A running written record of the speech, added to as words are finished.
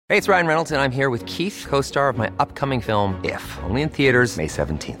Hey, it's Ryan Reynolds, and I'm here with Keith, co-star of my upcoming film, If, only in theaters May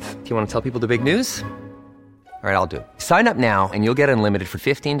 17th. Do you want to tell people the big news? All right, I'll do it. Sign up now and you'll get unlimited for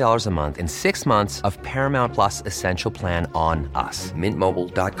 $15 a month and 6 months of Paramount Plus Essential Plan on us.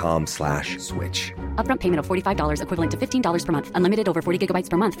 MintMobile.com/switch. Upfront payment of $45 equivalent to $15 per month. Unlimited over 40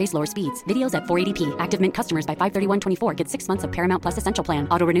 gigabytes per month. Face lower speeds. Videos at 480p. Active Mint customers by 531.24 get 6 months of Paramount Plus Essential Plan.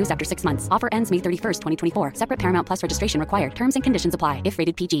 Auto renews after 6 months. Offer ends May 31st, 2024. Separate Paramount Plus registration required. Terms and conditions apply if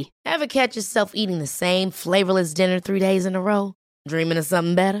rated PG. Ever catch yourself eating the same flavorless dinner 3 days in a row? Dreaming of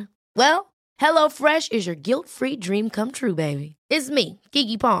something better? Well, HelloFresh is your guilt-free dream come true, baby. It's me,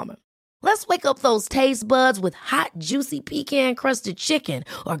 Keke Palmer. Let's wake up those taste buds with hot, juicy pecan-crusted chicken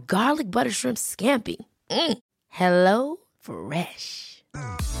or garlic butter shrimp scampi. Hello Fresh.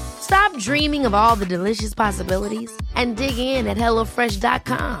 Stop dreaming of all the delicious possibilities and dig in at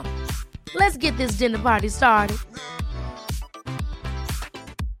HelloFresh.com. Let's get this dinner party started.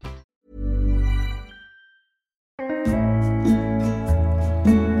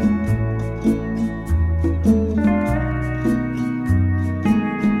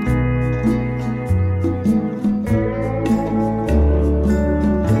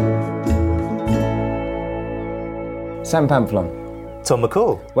 Sam Pamplon. Tom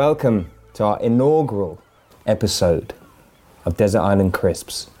McCall. Welcome to our inaugural episode of Desert Island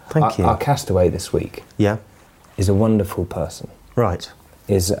Crisps. Thank you. Our castaway this week is a wonderful person. Right.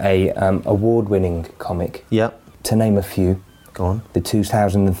 Is a award-winning comic. Yeah. To name a few. Go on. The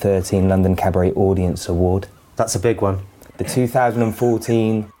 2013 London Cabaret Audience Award. That's a big one. The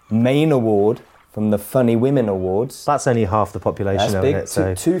 2014 Main Award from the Funny Women Awards. That's only half the population of it.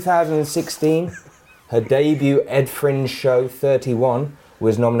 So 2016... Her debut Ed Fringe show, 31,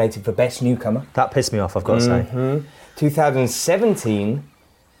 was nominated for Best Newcomer. That pissed me off, I've got to say. 2017,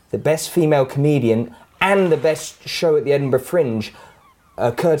 the Best Female Comedian and the Best Show at the Edinburgh Fringe,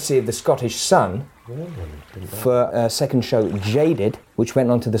 courtesy of the Scottish Sun, for a second show, Jaded, which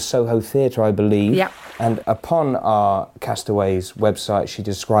went on to the Soho Theatre, I believe. Yep. And upon our Castaway's website, she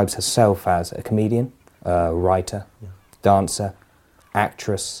describes herself as a comedian, writer, dancer,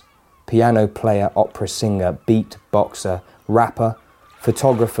 actress, piano player, opera singer, beat boxer, rapper,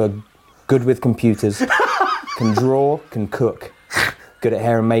 photographer, good with computers, can draw, can cook, good at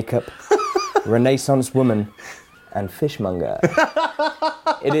hair and makeup, Renaissance woman, and fishmonger.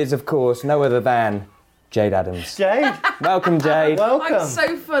 It is, of course, no other than Jade Adams. Jade. Welcome, Jade. Welcome. I'm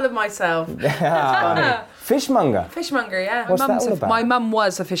so full of myself. Fishmonger. Fishmonger, yeah. What's that all about? My mum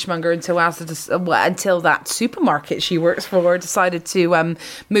was a fishmonger until that supermarket she works for decided to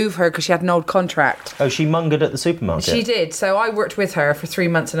move her because she had an old contract. Oh, she mungered at the supermarket? She did. So I worked with her for 3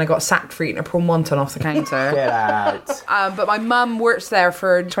 months and I got sacked for eating a prawn wonton off the counter. Get out. But my mum works there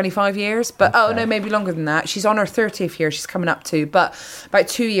for 25 years. But oh no, maybe longer than that. She's on her 30th year. She's coming up to. But about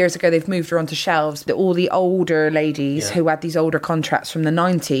 2 years ago, they've moved her onto shelves. All the older ladies who had these older contracts from the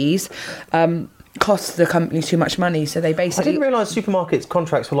 90s cost the company too much money, so they basically... I didn't realise supermarkets'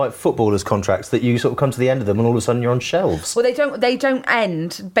 contracts were like footballers' contracts, that you sort of come to the end of them and all of a sudden you're on shelves. Well, they don't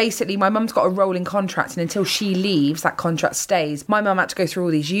end. Basically, my mum's got a rolling contract, and until she leaves, that contract stays. My mum had to go through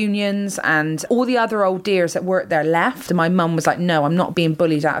all these unions, and all the other old dears that worked there left, and my mum was like, no, I'm not being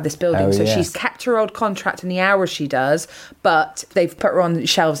bullied out of this building. She's kept her old contract and the hours she does, but they've put her on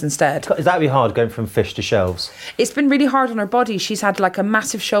shelves instead. Is that be hard, going from fish to shelves? It's been really hard on her body. She's had like a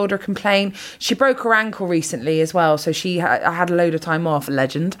massive shoulder complaint. She broke her ankle recently as well, so I had a load of time off.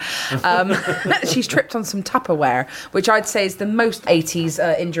 Legend. She's tripped on some Tupperware, which I'd say is the most 80s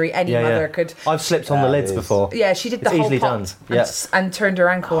injury any mother could. I've slipped on the lids before. Yeah, she did the whole pot and turned her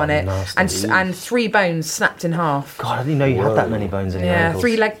ankle on it, and 3 bones snapped in half. God, I didn't know you had that many bones in your ankles.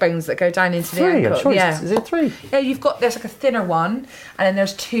 3 leg bones that go down into the ankle. I'm sure is it 3? Yeah, there's like a thinner one, and then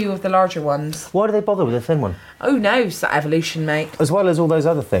there's 2 of the larger ones. Why do they bother with a thin one? Oh no, it's that evolution, mate. As well as all those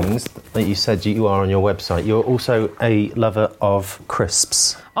other things that you said you are on your website, you're also a lover of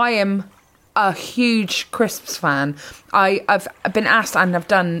crisps. I am a huge crisps fan. I've been asked, and I've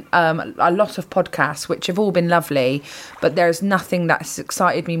done a lot of podcasts, which have all been lovely, but there's nothing that's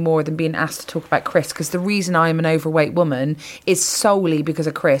excited me more than being asked to talk about crisps, because the reason I am an overweight woman is solely because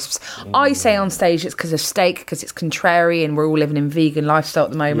of crisps. I say on stage it's because of steak, because it's contrary, and we're all living in vegan lifestyle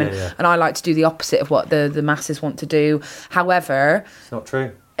at the moment, and I like to do the opposite of what the masses want to do. However... It's not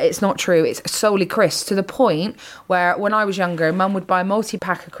true. It's not true. It's solely crisps, to the point where when I was younger, Mum would buy a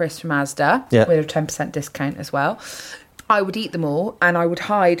multi-pack of crisps from Asda with a 10% discount as well. I would eat them all, and I would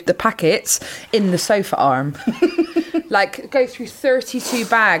hide the packets in the sofa arm. Like, go through 32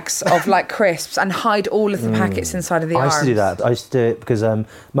 bags of, like, crisps and hide all of the packets inside of the arms. I used to do that. I used to do it because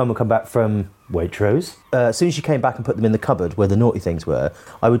Mum would come back from Waitrose. As soon as you came back and put them in the cupboard where the naughty things were,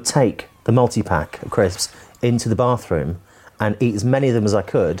 I would take the multi-pack of crisps into the bathroom and eat as many of them as I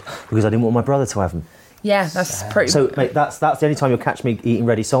could because I didn't want my brother to have them. Yeah, that's pretty... So, mate, that's the only time you'll catch me eating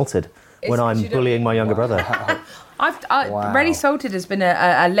Ready Salted, when I'm you don't- bullying my younger brother. Wow. Ready Salted has been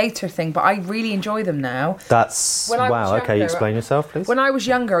a later thing, but I really enjoy them now. That's... When I was Wow, okay, younger- explain yourself, please. When I was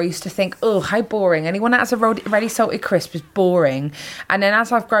younger, I used to think, oh, how boring. Anyone that has a Ready Salted crisp is boring. And then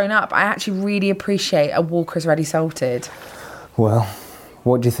as I've grown up, I actually really appreciate a Walker's Ready Salted. Well,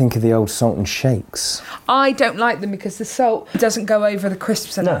 what do you think of the old salt and shakes? I don't like them because the salt doesn't go over the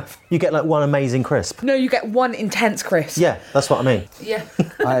crisps No, enough. you get like one amazing crisp. No, you get one intense crisp. Yeah, that's what I mean. Yeah.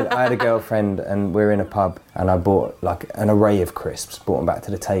 I had a girlfriend and we were in a pub and I bought like an array of crisps, brought them back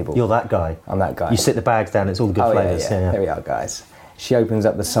to the table. You're that guy. I'm that guy. You sit the bags down, it's all the good flavours. Yeah. There we are, guys. She opens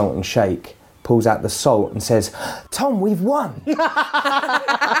up the salt and shake, pulls out the salt and says, Tom, we've won.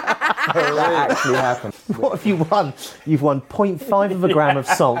 That actually happened. What have you won? You've won 0.5 of a gram of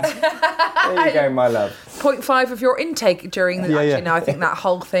salt. There you go, my love. 0.5 of your intake during the... Yeah, actually, yeah. no, I think that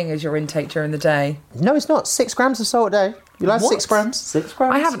whole thing is your intake during the day. No, it's not. 6 grams of salt a day. You like What? 6 grams? 6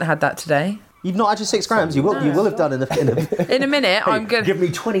 grams? I haven't had that today. You've not had your 6 grams? You will have done in a... In a minute, I'm going Give me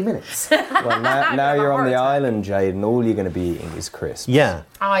 20 minutes. Well, now you're on the heart island, Jade, and all you're going to be eating is crisps. Yeah.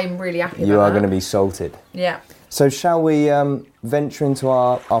 I'm really happy You about are that. going to be salted. Yeah. So shall we venture into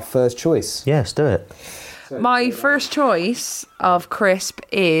our first choice? Yes, do it. My first choice of crisp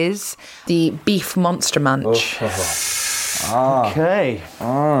is the Beef Monster Munch. Okay.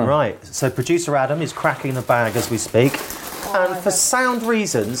 Right. So producer Adam is cracking the bag as we speak. And for sound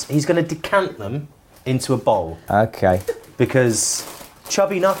reasons, he's going to decant them into a bowl. Okay. Because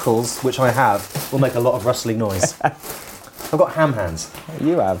chubby knuckles, which I have, will make a lot of rustling noise. I've got ham hands.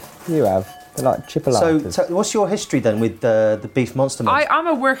 You have. They're like chipolatas. So, what's your history then with the Beef Monster Munch? I'm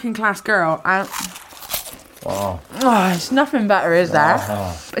a working class girl. And it's nothing better, is there?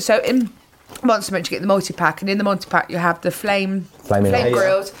 So in Monster Munch, you get the multi-pack, and in the multi-pack you have the flame Flaming hot.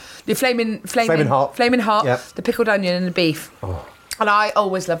 grilled, the flaming hot, the pickled onion, and the beef. And I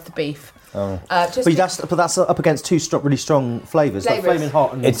always love the beef. But that's up against two really strong flavours, like Flavours. flaming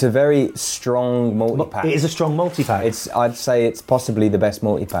hot. And It's a very strong multi-pack. it is a strong multi-pack. I'd say it's possibly the best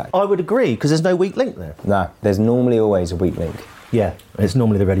multi-pack. I would agree because there's no weak link there. No, there's normally always a weak link. Yeah, it's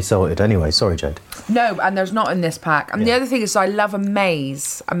normally the ready salted anyway. Sorry, Jade. No, and there's not in this pack. And the other thing is, I love a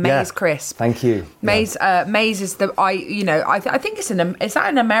maize crisp. Thank you. Maize is the I think it's is that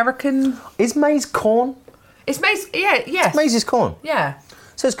an American? Is maize corn? It's maize. Yeah, yes. Maize is corn. Yeah.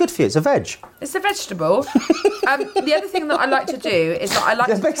 So it's good for you. It's a veg. It's a vegetable. The other thing that I like to do is that I like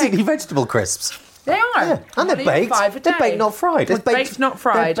They're to basically take... vegetable crisps. They are. Yeah, and they're Only baked. 5 a They're day. baked, not fried. They're baked, not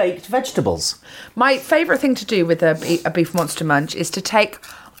fried. They're baked vegetables. My favourite thing to do with a Beef Monster Munch is to take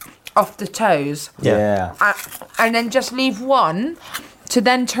off the toes Yeah. and then just leave one to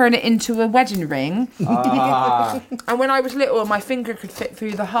then turn it into a wedding ring. And when I was little, my finger could fit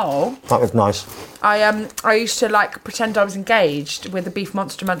through the hole. That was nice. I used to pretend I was engaged with a Beef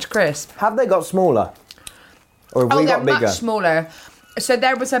Monster Munch crisp. Have they got smaller? Or have we they're got bigger? much smaller. So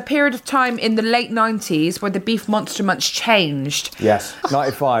there was a period of time in the late 90s where the Beef Monster Munch changed. Yes.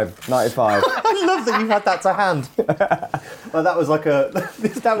 95. I love that you had that to hand. Well, that was like a...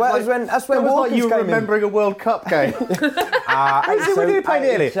 That was That's when Walkers you came in. remembering a World Cup game. When did you play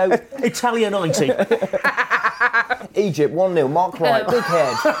nearly? So Italia 90. Egypt 1-0. Mark Wright, big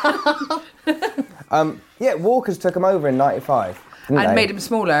head. Yeah, Walkers took them over in 95. And they? made them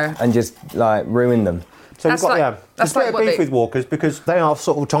smaller. And just ruined them. So That's we've got, like- that's there's a bit like of what beef they- with Walkers because they are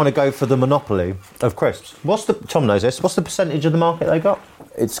sort of trying to go for the monopoly of crisps. Tom knows this. What's the percentage of the market they got?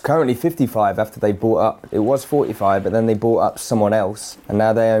 It's currently 55 after they bought up. It was 45, but then they bought up someone else, and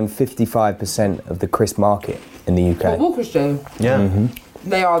now they own 55% of the crisp market in the UK. What Walkers do. Yeah.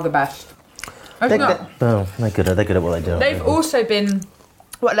 They are the best. They're They're good at what they do. They've also been...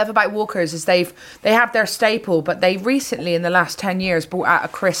 What I love about Walkers is they have their staple, but they recently, in the last 10 years, brought out a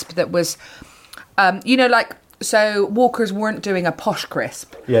crisp that was... So Walkers weren't doing a posh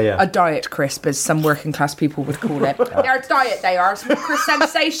crisp. Yeah. A diet crisp, as some working class people would call it. They're diet, they are. Some crisp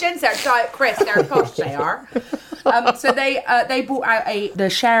sensations, they're diet crisp, they're posh, they are. So they brought out the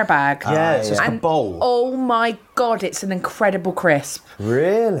share bag. Yeah, it's just a And, bowl. oh my God, it's an incredible crisp.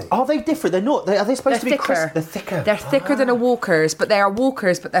 Really? Are they different? They're not. Are they supposed to be thicker. crisp? They're thicker. They're thicker than a Walkers, but they are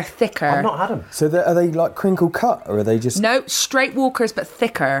Walkers, but they're thicker. I've not had them. So are they like crinkle cut, or are they just... No, straight Walkers, but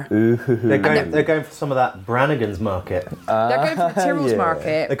thicker. They're going for some of that Brannigan's market. They're going for the Tyrrell's yeah.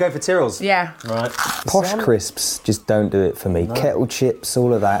 market. They're going for Tyrrell's. Yeah. Right. Posh crisps just don't do it for me. Kettle chips,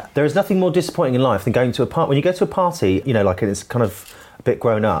 all of that. There is nothing more disappointing in life than going to a party. When you go to a party, and it's kind of a bit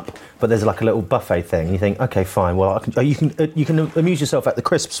grown up, but there's like a little buffet thing. And you think, okay, fine. Well, you can amuse yourself at the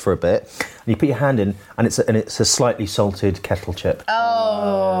crisps for a bit. And you put your hand in, and it's a slightly salted kettle chip.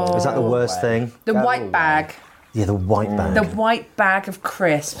 Oh, Is that the worst thing? the white bag. Yeah, the white bag. The white bag of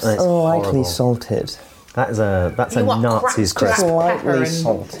crisps. It's Lightly horrible. salted. That's a You want Nazi's cracked crisp. black pepper Slightly and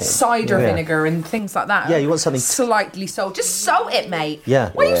salted. cider Yeah. vinegar and things like that. Yeah, you want something- slightly salted. Just salt it, mate.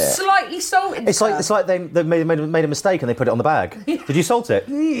 Yeah. Why are you slightly salted? It's like they made a mistake and they put it on the bag. Did you salt it?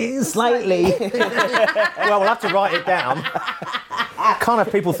 Slightly. Well, we'll have to write it down. Can't have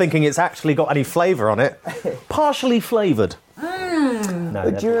people thinking it's actually got any flavour on it. Partially flavoured.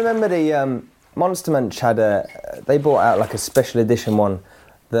 No, Do you remember the Monster Munch had they brought out like a special edition one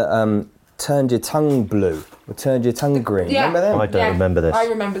that turned your tongue blue or turned your tongue green. Yeah. Remember them? I don't remember this. I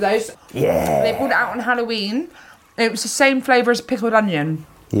remember those. Yeah. They brought it out on Halloween. It was the same flavour as pickled onion.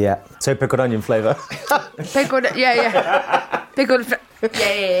 Yeah. So pickled onion flavour. Pickled, yeah. Yeah.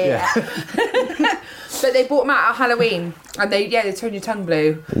 But they brought them out at Halloween, and they turn your tongue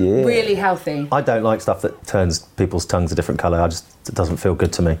blue. Yeah. Really healthy. I don't like stuff that turns people's tongues a different colour. It doesn't feel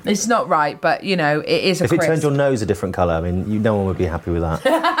good to me. It's not right, but it is a If crisp. it turns your nose a different colour, I mean, no one would be happy with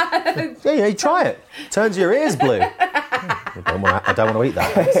that. yeah, you try it. Turns your ears blue. I don't want to eat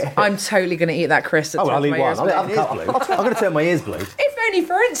that. I'm totally going to eat that crisp. that Oh, well, I'll turns eat my one. ears I'll blue. have a couple. I'm going to turn my ears blue. If only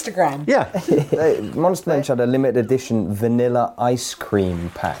for Instagram. Yeah. Monster Munch had a limited edition vanilla ice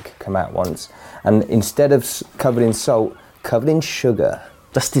cream pack come out once, and instead of covered in salt, covered in sugar.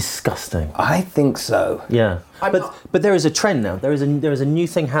 That's disgusting. I think so. Yeah, I'm not- but there is a trend now. There is a new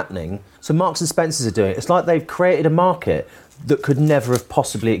thing happening. So Marks and Spencers are doing it. It's like they've created a market that could never have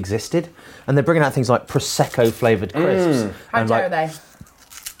possibly existed, and they're bringing out things like prosecco flavoured crisps. How and dare like, they?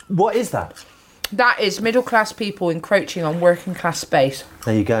 what is that? That is middle class people encroaching on working class space.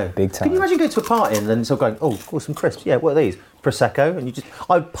 There you go. Big time. Can you imagine going to a party and then sort of going, oh, some crisps? Yeah, what are these? Prosecco, and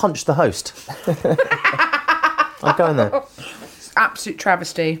I'd punch the host. I'd go in there. Absolute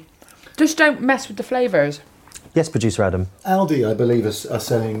travesty. Just don't mess with the flavours. Yes, producer Adam. Aldi, I believe, are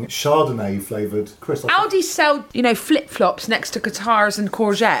selling Chardonnay flavoured crisps. Aldi sell, flip flops next to guitars and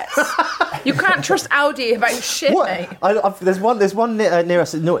courgettes. You can't trust Aldi about shit, mate. There's one near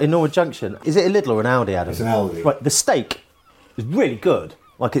us in Norwood Junction. Is it a Lidl or an Aldi, Adam? It's an Aldi. Right, the steak is really good.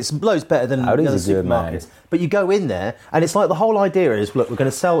 Like, it's loads better than Aldi's the other a good man. supermarkets. But you go in there, and it's like the whole idea is, look, we're going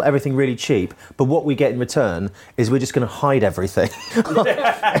to sell everything really cheap, but what we get in return is we're just going to hide everything.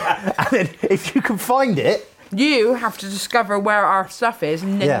 And then if you can find it... You have to discover where our stuff is,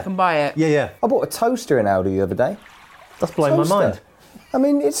 and then you can buy it. Yeah. I bought a toaster in Aldi the other day. That's blowing my mind. I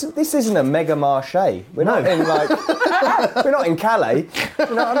mean, this isn't a mega marché. We're not in we're not in Calais. Do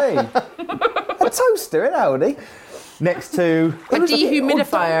you know what I mean? A toaster in Aldi. Next to... A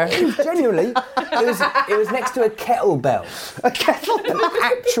dehumidifier. It was genuinely. It was next to a kettlebell. An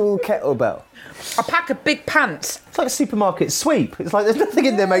actual kettlebell. A pack of big pants. It's like a supermarket sweep. It's like there's nothing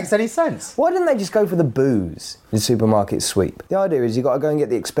in there makes any sense. Why didn't they just go for the booze in supermarket sweep? The idea is you've got to go and get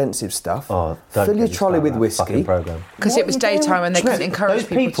the expensive stuff. Oh, don't fill get your me trolley started with on that whiskey. fucking programme. Because What it was are you doing? daytime and they couldn't Those encourage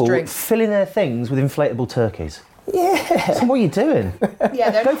people to drink. filling their things with inflatable turkeys. Yeah. So what are you doing?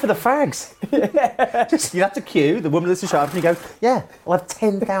 Yeah, Go for the fags. Just, you have to queue, the woman that's in charge, and you go, yeah, I'll have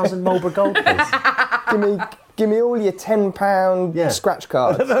 10,000 Marlborough Gold, please. Give me all your £10 Yeah. scratch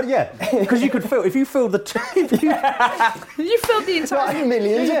cards. Yeah, because you could fill, if you filled the... You filled the entire... Like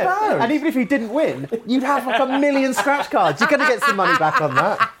millions of pounds. And even if you didn't win, you'd have like 1 million scratch cards. You're going to get some money back on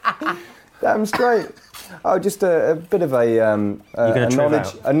that. Damn straight. Oh, just a bit of a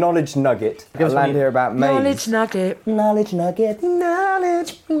knowledge nugget. I us land one- here about maize. Knowledge nugget. Knowledge nugget.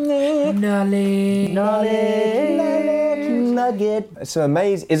 Knowledge nugget. So a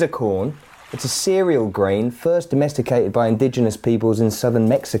maize is a corn. It's a cereal grain first domesticated by indigenous peoples in southern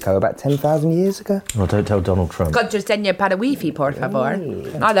Mexico about 10,000 years ago. Oh, don't tell Donald Trump. Contraseña para wifi, por favor.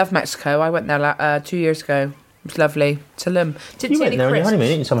 I love Mexico. I went there 2 years ago. It was lovely. Tulum. Didn't You see went any there on your crisps. honeymoon,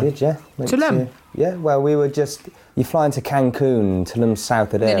 didn't you, Simon? Did you? Went Tulum. Yeah, well, we were just... You fly into Cancun, Tulum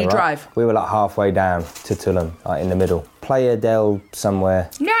south of there, Then you right? drive. We were like halfway down to Tulum, like in the middle. Playa del somewhere.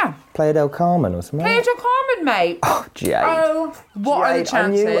 Yeah. Playa del Carmen or something. Playa del Carmen, mate. Oh, Jade. Oh, what are the Jade, I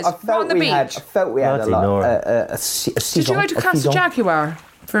knew- chances? I What felt on the we beach? had a Bloody lot. Nora. Did you go to Casa Jaguar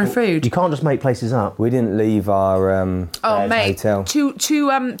for food? You can't just make places up. We didn't leave our Oh, mate. hotel. Two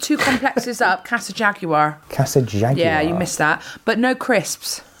complexes up, Casa Jaguar. Casa Jaguar. Yeah, you missed that. But no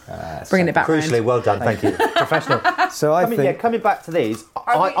crisps. Bringing it back Crucially, round. well done, thank you. Professional. So I think... Coming back to these,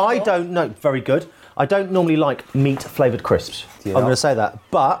 Are I we- don't know, very good. I don't normally like meat-flavoured crisps. you I'm not? going to say that.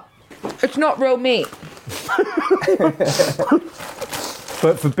 But It's not real meat.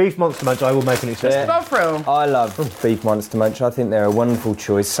 But for beef Monster Munch, I will make an exception. Bovril. I love beef Monster Munch. I think they're a wonderful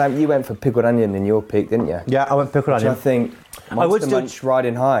choice. Sam, you went for pickled onion in your pick, didn't you? Yeah, I went pickled Which onion. I think Monster Munch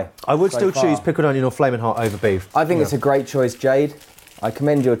riding high. I would so still far. choose pickled onion or flaming hot over beef. I think it's a great choice, Jade. I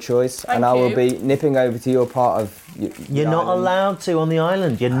commend your choice, and I will you. be nipping over to your part of. You're not island. allowed to on the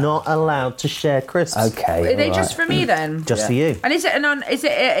island. You're not allowed to share crisps. Okay. Are they all just right. for me then? Just for you. And is it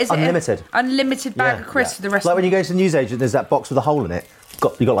Unlimited. an unlimited bag of crisps for the rest Like of when you go to the newsagent, there's that box with a hole in it.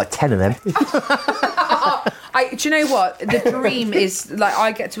 You got like 10 of them. Do you know what? The dream is like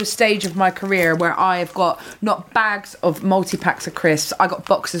I get to a stage of my career where I have got not bags of multi-packs of crisps, I got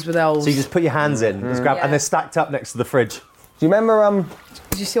boxes with L's. So you just put your hands in, just grab, Yeah. and they're stacked up next to the fridge. Do you remember?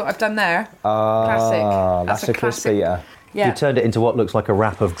 Did you see what I've done there? Classic. That's a crisp classic. eater. Yeah. You turned it into what looks like a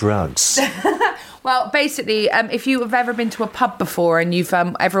wrap of drugs. Well, basically, if you have ever been to a pub before and you've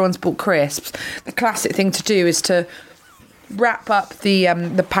everyone's bought crisps, the classic thing to do is to wrap up the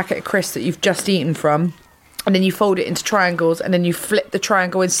packet of crisps that you've just eaten from, and then you fold it into triangles, and then you flip the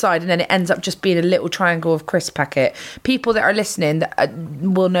triangle inside, and then it ends up just being a little triangle of crisp packet. People that are listening that,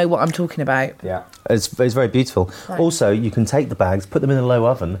 will know what I'm talking about. Yeah. It's very beautiful. Right. Also, you can take the bags, put them in a low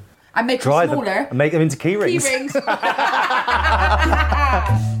oven, And make dry it them, smaller. and make them into key rings. Key rings.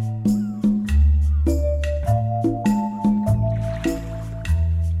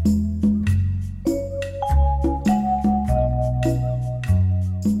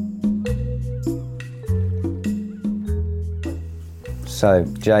 So,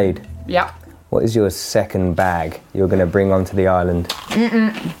 Jade, Yeah. what is your second bag you're going to bring onto the island?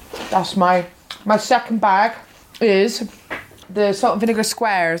 That's my second bag is the salt and vinegar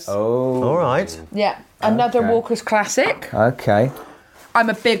squares. Oh. All right. Yeah. Another Okay. Walker's classic. Okay. I'm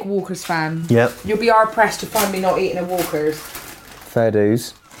a big Walker's fan. Yep. You'll be hard pressed to find me not eating a Walker's. Fair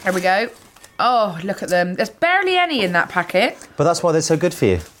dues. There we go. Oh, look at them. There's barely any in that packet. But that's why they're so good for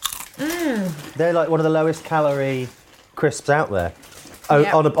you. They're like one of the lowest calorie crisps out there.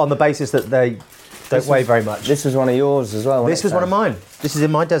 Yeah. On the basis that they don't weigh very much. This was one of yours as well. This was one of mine. This is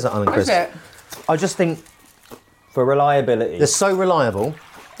in my Desert Island Is crisp. it? I just think For reliability. they're so reliable.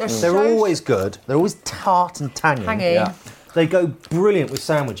 They're They're so always good. They're always tart and tangy. tangy. Yeah. They go brilliant with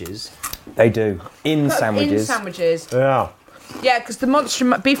sandwiches. They do. In Put 'em sandwiches. In sandwiches. Yeah. Yeah, because the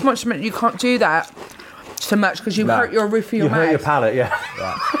beef monster, you can't do that so much because you No. hurt your roof of your You mouth. hurt your palate, yeah.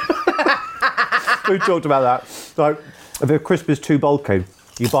 We talked about that. Like, if the crisp is too bulky,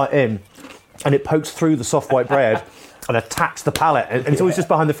 you bite in and it pokes through the soft white bread and attacks the palate. And it's always just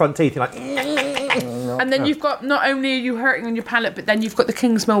behind the front teeth. You're like, And then you've got, not only are you hurting on your palate, but then you've got the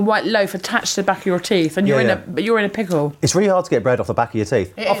Kingsmill white loaf attached to the back of your teeth, and you're Yeah, you're in a pickle. it's really hard to get bread off the back of your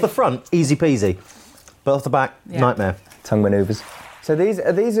teeth. It Off is. the front, easy peasy. But off the back, nightmare. Tongue manoeuvres. So these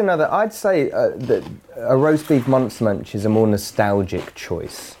another. I'd say that a roast beef Monster Munch is a more nostalgic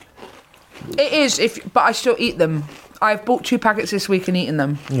choice. It is, but I still eat them. I've bought 2 packets this week and eaten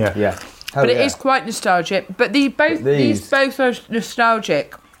them. Yeah. Yeah. But it is quite nostalgic. But these both are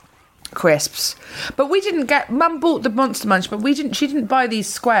nostalgic crisps. But we didn't get. Mum bought the Monster Munch, but she didn't buy these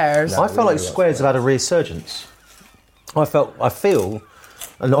squares. I felt like squares have had a resurgence. I feel,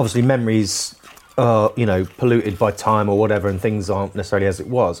 and obviously memories are, polluted by time or whatever, and things aren't necessarily as it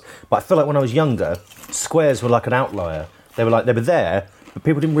was. But I feel like when I was younger, squares were like an outlier. They were there, but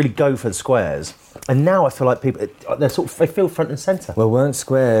people didn't really go for the squares. And now I feel like people, they feel front and centre. Well, weren't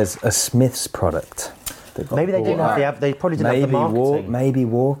squares a Smith's product? Maybe they didn't have they probably didn't have the marketing. Maybe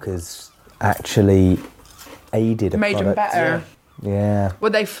Walker's actually aided a Made them product. better. Yeah.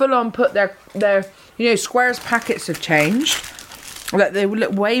 Well, they full on put their squares packets have changed. Like they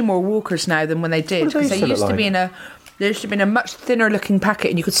look way more Walkers now than when they did, What do they because they used to used to look be in a. There used to be in a much thinner looking packet,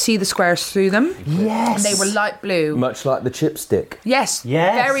 and you could see the squares through them. Yes. And they were light blue. Much like the chipstick. Yes.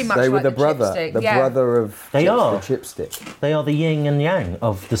 Yes. Very much They were like the brother. chipstick. The yeah. brother of They are. the chipstick. They are the yin and yang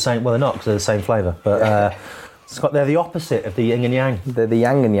of the same. Well, they're not because they're the same flavour, but they're the opposite of the yin and yang. They're the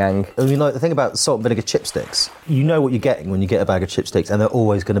yang and yang. I mean, like the thing about salt and vinegar chipsticks, you know what you're getting when you get a bag of chipsticks, and they're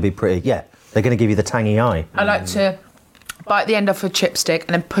always going to be pretty. Yeah, they're going to give you the tangy eye. I like to bite the end off a chipstick and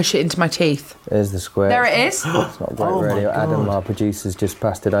then push it into my teeth. There's the square. There it is. It's not great Oh my radio. Adam, God. our producer's just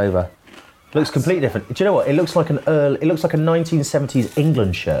passed it over. Looks completely different. Do you know what? It looks like a 1970s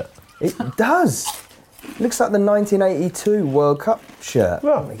England shirt. It does. Looks like the 1982 World Cup shirt.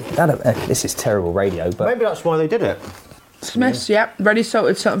 Well. This is terrible radio, but Maybe that's why they did it. Smith's, yep. Ready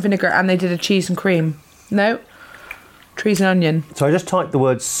salted salt and vinegar, and they did a cheese and cream. No? Trees and onion. So I just typed the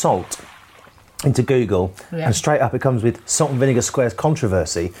word salt into Google, and straight up it comes with salt and vinegar squares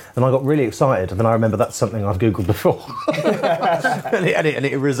controversy, and I got really excited, and then I remember that's something I've Googled before. and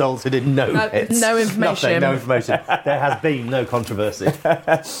it resulted in no hits. No information. Nothing, no information. There has been no controversy.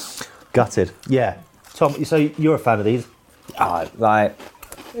 Gutted. Yeah. Tom, so you're a fan of these?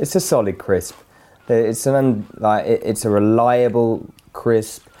 It's a solid crisp. It's it's a reliable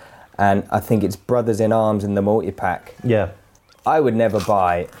crisp, and I think it's brothers in arms in the multi-pack. Yeah. I would never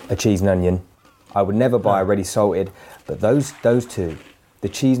buy a cheese and onion. I would never buy a ready salted, but those two, the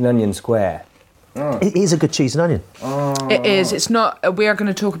cheese and onion square. It is a good cheese and onion. It is. It's not. We are going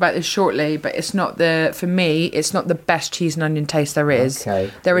to talk about this shortly, but it's not for me, it's not the best cheese and onion taste there is.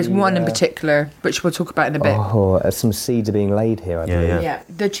 Okay. There is one in particular, which we'll talk about in a bit. Some seeds are being laid here, I believe. Yeah.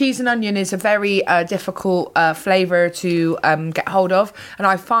 The cheese and onion is a very difficult flavour to get hold of, and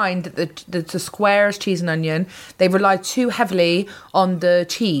I find that the squares cheese and onion, they rely too heavily on the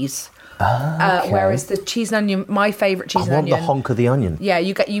cheese. Whereas the cheese and onion, my favourite cheese and onion. I want the honk of the onion. Yeah,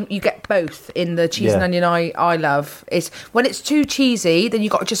 you get both in the cheese and onion I love. It's when it's too cheesy, then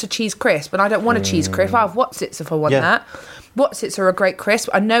you got just a cheese crisp, and I don't want a cheese crisp. I have Wotsits if I want that. Wotsits are a great crisp.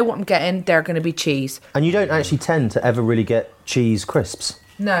 I know what I'm getting. They're going to be cheese. And you don't actually tend to ever really get cheese crisps.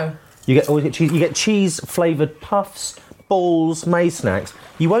 No. You always get cheese. You get cheese flavoured puffs, balls, maize snacks.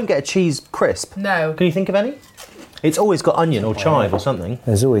 You won't get a cheese crisp. No. Can you think of any? It's always got onion or chive or something.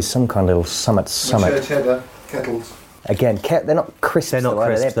 There's always some kind of little summit. Cheddar, kettles. Again, they're not crisps. They're not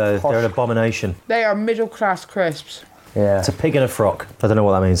crisps, though. Posh. They're an abomination. They are middle class crisps. Yeah. It's a pig in a frock. I don't know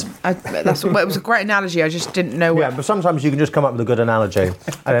what that means. It was a great analogy. I just didn't know. Yeah, but sometimes you can just come up with a good analogy, and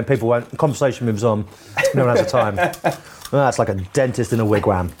then people won't. The conversation moves on. No one has the time. Well, that's like a dentist in a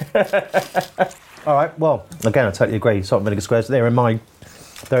wigwam. All right. Well, again, I totally agree. Salt and vinegar squares. They're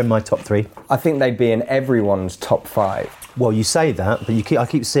in my top 3. I think they'd be in everyone's top 5. Well, you say that, but I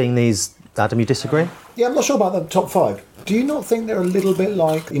keep seeing these. Adam, you disagree? Yeah, I'm not sure about the top 5. Do you not think they're a little bit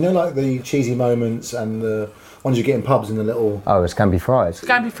like, like the cheesy moments and the ones you get in pubs in the little... Oh, the Scampi fries.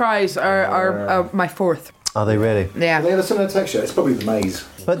 Scampi fries are my 4th. Are they really? Yeah. They have a similar texture. It's probably the maize.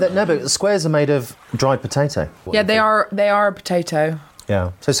 But the squares are made of dried potato. Yeah, they are a potato.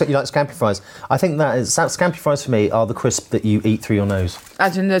 Yeah. So you like Scampi fries? I think Scampi fries for me are the crisp that you eat through your nose.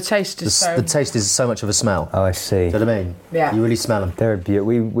 As in the taste is The taste is so much of a smell. Oh, I see. Do you know what I mean? Yeah. You really smell them. They're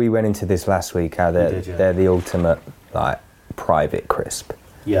beautiful. We went into this last week. How they're the ultimate private crisp.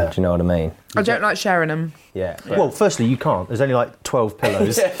 Yeah. Do you know what I mean? I don't like sharing them. Yeah. Well, firstly, you can't. There's only like 12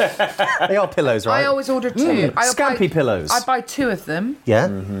 pillows. They are pillows, right? I always order 2. Scampi pillows. I buy 2 of them. Yeah?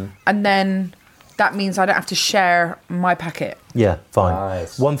 Mm-hmm. And then that means I don't have to share my packet. Yeah, fine.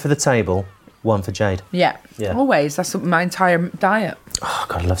 Nice. One for the table, one for Jade. Yeah. Yeah. Always. That's my entire diet. Oh,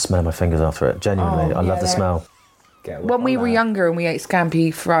 God, I love smelling my fingers after it. Genuinely, I love the smell. When we were younger and we ate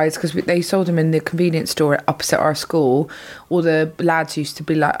Scampi fries, because they sold them in the convenience store opposite our school, all the lads used to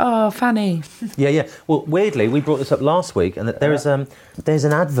be like, "Oh, Fanny." Yeah. Well, weirdly, we brought this up last week, and there's an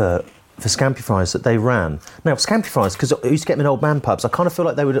advert for Scampi fries that they ran. Now, Scampi fries, because I used to get them in old man pubs, I kind of feel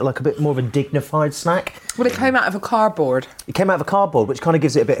like they were like a bit more of a dignified snack. Well, it came out of a cardboard. It came out of a cardboard, which kind of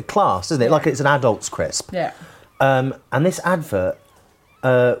gives it a bit of class, doesn't it? Like it's an adult's crisp. Yeah. And this advert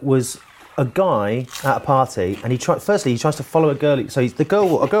was a guy at a party, and he tries to follow a girl. So a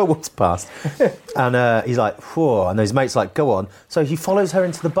girl walks past, and he's like, "Whoa!" And his mate's like, "Go on." So he follows her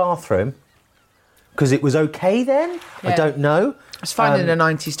into the bathroom because it was okay then. Yeah. I don't know. It's fine in the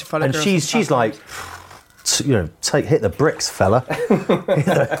 90s to follow And girls she's into like, hit the bricks, fella.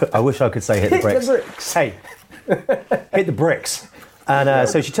 I wish I could say hit the bricks. the bricks. Hey, hit the bricks. And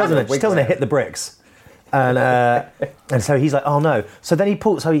so she tells him to hit the bricks. And so he's like, oh no. So then he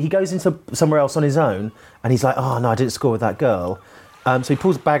goes into somewhere else on his own, and he's like, oh no, I didn't score with that girl. So he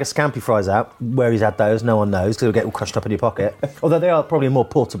pulls a bag of Scampi fries out, where he's had those, no one knows, because they'll get all crushed up in your pocket. Although they are probably a more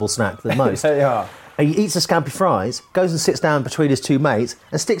portable snack than most. They are. And he eats the Scampi fries, goes and sits down between his 2 mates,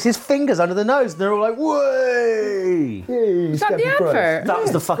 and sticks his fingers under the nose, and they're all like, "Way!" Is that the advert? That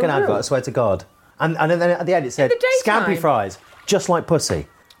was the fucking advert, I swear to God. And then at the end it said, In the daytime? Scampi fries, just like pussy.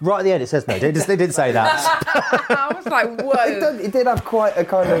 Right at the end it says, no, they didn't say that. I was like, whoa. It did have quite a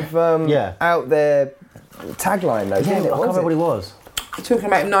kind of out there tagline though, I didn't can't it? remember what it was. Talking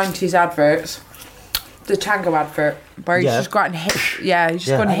about 90s adverts. The Tango advert, where he's just got and hit. Yeah, he's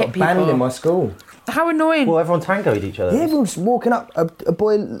just got and hit people. Banned in my school. How annoying. Well, everyone tangoed each other. Yeah, everyone's walking up. A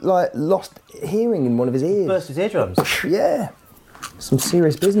boy lost hearing in one of his ears. Burst his eardrums. Yeah, some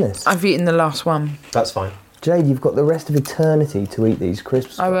serious business. I've eaten the last one. That's fine. Jade, you've got the rest of eternity to eat these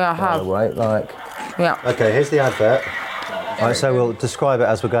crisps. I will by have. the way, Yeah. Okay, here's the advert. Right, so we'll describe it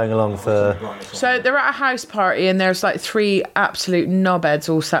as we're going along for... So they're at a house party and there's like 3 absolute knobheads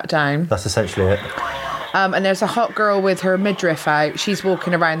all sat down. That's essentially it. And there's a hot girl with her midriff out. She's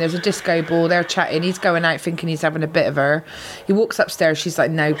walking around. There's a disco ball. They're chatting. He's going out thinking he's having a bit of her. He walks upstairs. She's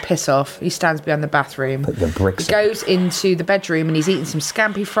like, no, piss off. He stands behind the bathroom. Put the bricks He goes into the bedroom and he's eating some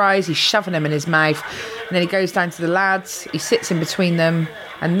scampi fries. He's shoving them in his mouth. And then he goes down to the lads. He sits in between them.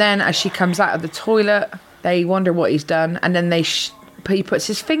 And then as she comes out of the toilet, they wonder what he's done. And then he puts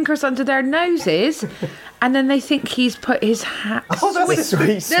his fingers under their noses. And then they think he's put his hat. Oh, that's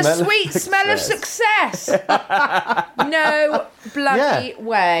the sweet smell of success. No bloody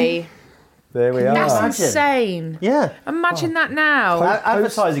way. There we are. That's insane. Yeah. Imagine that now.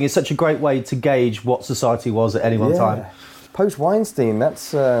 Advertising is such a great way to gauge what society was at any one time. Post Weinstein,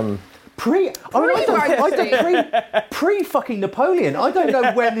 that's Pre-fucking Napoleon. I don't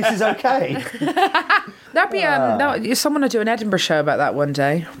know when this is okay. That'd be someone will do an Edinburgh show about that one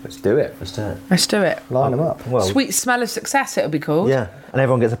day. Let's do it. Let's do it. Line them up. Well, Sweet smell of success. It'll be called. yeah, and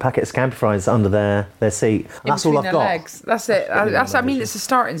everyone gets a packet of scampi fries under their seat. And that's all I've their got. legs. That's it. I mean, it's the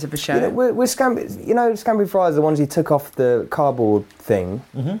startings of a show. We're scampi fries, the ones you took off the cardboard thing.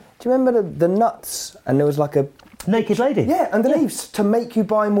 Mm-hmm. Do you remember the nuts? And there was like a naked lady. Yeah, underneath to make you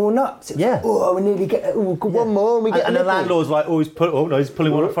buy more nuts. Yeah. Oh, we nearly get one more. And we get and the landlord's like, he's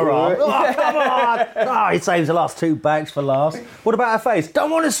pulling one up for arm. Oh, come on! Oh, he saves the last 2 bags for last. What about her face? Don't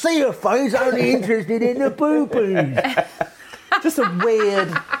want to see her face. Only interested in the poo-poos. Just a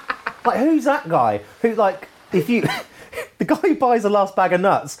weird. Like, who's that guy? Who, like, if you, the guy who buys the last bag of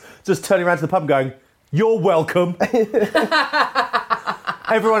nuts, just turning around to the pub and going, "You're welcome."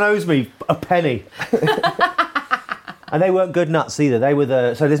 Everyone owes me a penny. And they weren't good nuts either. They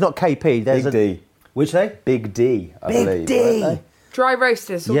were so there's not KP. There's Big D. Which they? Big D, I believe. Big D. Dry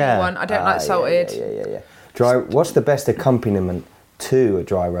roasted is the one. I don't like salted. Yeah. Dry. What's the best accompaniment to a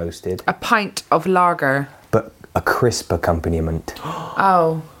dry roasted? A pint of lager. But a crisp accompaniment.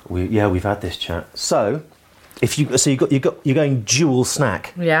 Oh. We've had this chat. So, you're going dual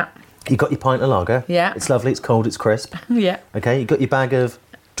snack. Yeah. You got your pint of lager. Yeah. It's lovely. It's cold. It's crisp. Yeah. Okay. You got your bag of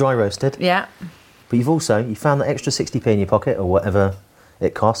dry roasted. Yeah. But you found that extra 60p in your pocket or whatever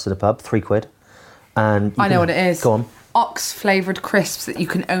it costs at a pub, £3. And I know what it is. Go on. Ox flavoured crisps that you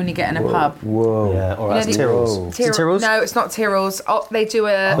can only get in a pub. Whoa. Yeah, or that's Tyrrell's. Tyrrell's. Tyrrell's? No, it's not Tyrrell's. They do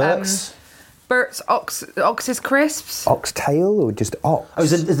a Bert's Ox's crisps. Oxtail or just Ox? Oh,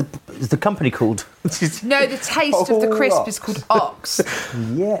 is the company called? No, the taste of the crisp is called Ox.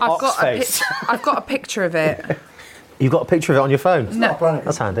 Yeah. I've got a picture of it. You've got a picture of it on your phone? No.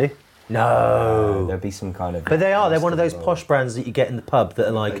 That's handy. No. There'll be some kind of... But they're one of those posh brands that you get in the pub that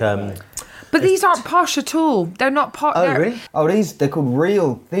are like... But these aren't posh at all. They're not posh. Oh, really? Oh, they're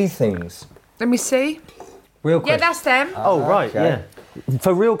called these things. Let me see. Real crisp. Yeah, that's them. Oh, right, okay. yeah.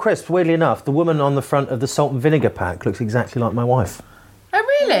 For real crisp, weirdly enough, the woman on the front of the salt and vinegar pack looks exactly like my wife. Oh,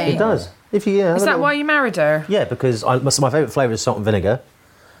 really? It does. Is that why you married her? Yeah, because my favourite flavour is salt and vinegar.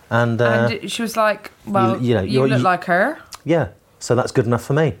 And she was like, well, you look like her. Yeah, so that's good enough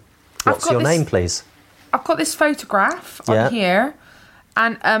for me. What's your name, please? I've got this photograph on here,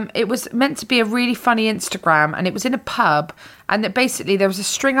 and it was meant to be a really funny Instagram, and it was in a pub, and basically there was a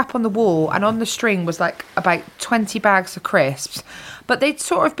string up on the wall, and on the string was like about 20 bags of crisps, but they'd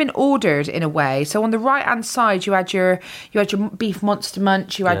sort of been ordered in a way. So on the right hand side you had your beef Monster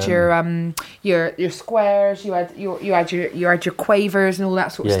Munch, you had your squares, you had your quavers and all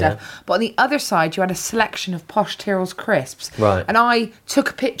that sort of stuff. Yeah. But on the other side you had a selection of posh Tyrrell's crisps. Right. And I took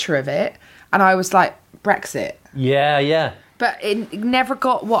a picture of it, and I was like, Brexit. Yeah. But it never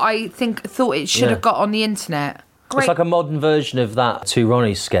got what I thought it should have got on the internet. Great. It's like a modern version of that Two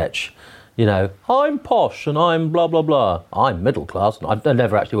Ronnies sketch. You know, I'm posh and I'm blah, blah, blah. I'm middle class. I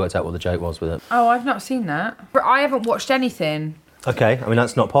never actually worked out what the joke was with it. Oh, I've not seen that. But I haven't watched anything. Okay, I mean,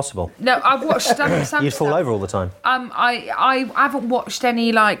 that's not possible. No, I've watched some You'd fall over all the time. I haven't watched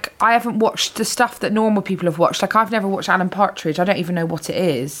any, I haven't watched the stuff that normal people have watched. Like, I've never watched Alan Partridge. I don't even know what it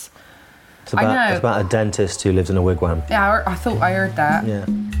is. It's about a dentist who lives in a wigwam. Yeah, I thought I heard that. Yeah.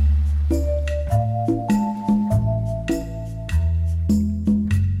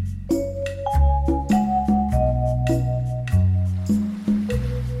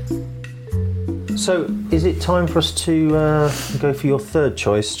 So, is it time for us to go for your third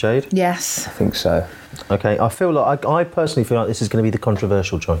choice, Jade? Yes. I think so. Okay, I personally feel like this is going to be the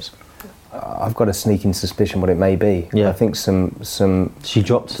controversial choice. I've got a sneaking suspicion what it may be. Yeah. I think some She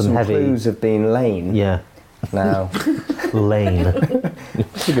dropped some heavy clues have been lain. Yeah. Now. Lane.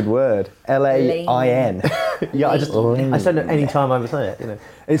 That's a good word. Lain. Yeah, I just don't know any time I ever say it. You know,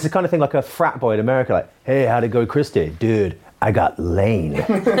 it's the kind of thing like a frat boy in America, like, "Hey, how'd it go, Christy? Dude, I got lane."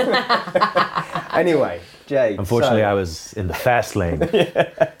 Anyway, Jay. Unfortunately, I was in the fast lane.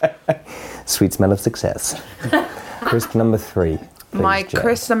 Sweet smell of success. Crisp number 3. Please, My Jay.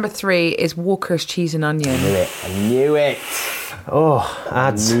 crisp number 3 is Walker's cheese and onion. I knew it. Oh,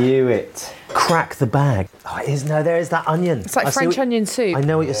 ads. Knew it. Crack the bag. Oh, it is. No, there is that onion. It's like I see French what- onion soup. I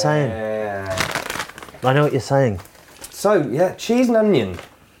know what you're saying. Yeah. I know what you're saying. So, yeah, cheese and onion.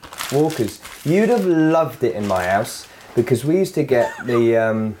 Walkers. You'd have loved it in my house because we used to get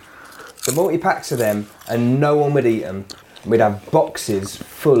the multi-packs of them and no one would eat them. We'd have boxes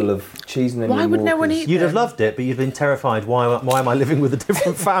full of cheese and onion Why would no one Walkers. eat You'd have loved it, but you'd been terrified. Why am I living with a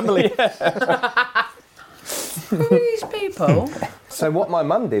different family? Who are these people? So what my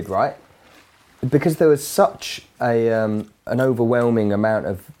mum did, right, because there was such an overwhelming amount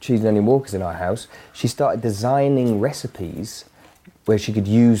of cheese and onion Walkers in our house, she started designing recipes where she could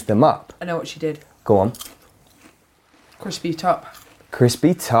use them up. I know what she did. Go on. Crispy top.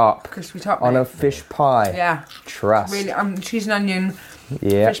 Crispy top. Crispy top, On mate. a fish pie. Yeah. Trust. Really, cheese and onion,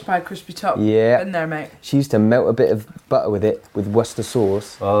 Yeah. fish pie, crispy top. Yeah. Been there, mate. She used to melt a bit of butter with it, with Worcester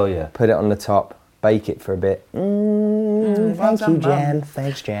sauce, Oh yeah. put it on the top, bake it for a bit. well Thank done, you, Mum. Jan.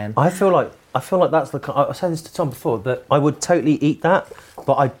 Thanks, Jan. I feel like that's the. I said this to Tom before that I would totally eat that,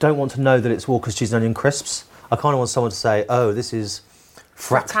 but I don't want to know that it's Walker's cheese and onion crisps. I kind of want someone to say, "Oh, this is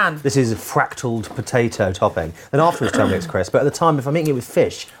Fractan. This is a fractaled potato topping." Then afterwards, tell me it's crisp. But at the time, if I'm eating it with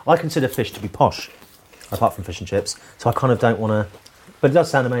fish, I consider fish to be posh, apart from fish and chips. So I kind of don't want to. But it does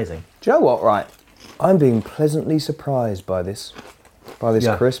sound amazing. Do you know what, right? I'm being pleasantly surprised by this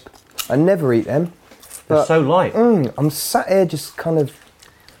Yeah. crisp. I never eat them. They're But- so light. I'm sat here just kind of...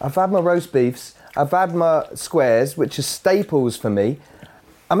 I've had my roast beefs, I've had my squares, which are staples for me.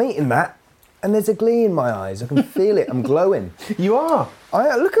 I'm eating that, and there's a glee in my eyes. I can feel it. I'm glowing. You are.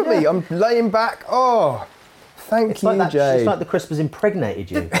 Look at me. I'm laying back. Oh, thank It's you, like that. Jay. It's like the crisp has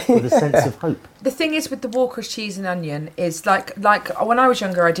impregnated you with a sense of hope. The thing is with the Walker's cheese and onion is like when I was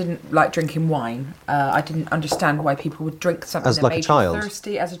younger, I didn't like drinking wine. I didn't understand why people would drink something As that like a made child? you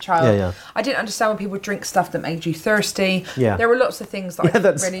thirsty. As a child, Yeah, yeah. I didn't understand when people would drink stuff that made you thirsty. Yeah. There were lots of things that I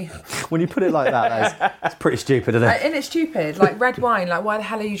didn't really. When you put it like that, it's pretty stupid, isn't it? And it's stupid. Like red wine, like why the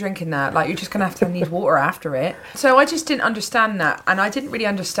hell are you drinking that? Like you're just gonna have to need water after it. So I just didn't understand that, and I didn't really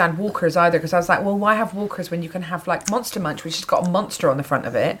understand Walkers either because I was like, well, why have Walkers when you can have like Monster Munch, which has got a monster on the front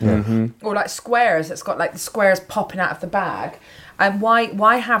of it, or like Squares that's got like the squares popping out of the bag. And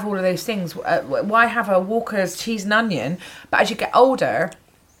why have all of those things? Why have a Walker's cheese and onion? But as you get older.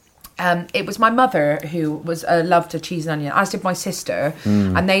 It was my mother who was loved a cheese and onion, as did my sister,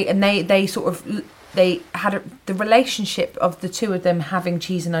 and they sort of they had the relationship of the two of them having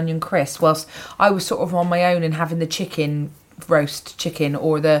cheese and onion crisps, whilst I was sort of on my own and having the roast chicken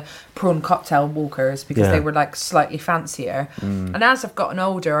or the prawn cocktail Walkers because Yeah. they were like slightly fancier. And as I've gotten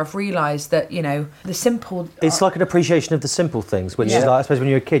older, I've realised that the simple. It's like an appreciation of the simple things, which is Yeah. like, I suppose when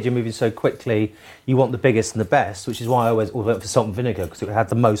you're a kid, you're moving so quickly, you want the biggest and the best, which is why I always went for salt and vinegar, because it had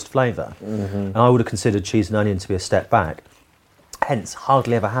the most flavour. And I would have considered cheese and onion to be a step back. Hence,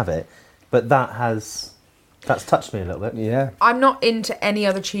 hardly ever have it. But that's touched me a little bit. Yeah. I'm not into any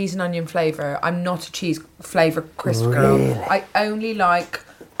other cheese and onion flavour. I'm not a cheese flavour crisp girl. I only like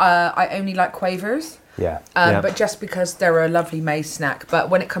Quavers. Yeah. Yeah. But just because they're a lovely maize snack. But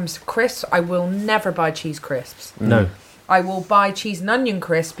when it comes to crisps, I will never buy cheese crisps. No. I will buy cheese and onion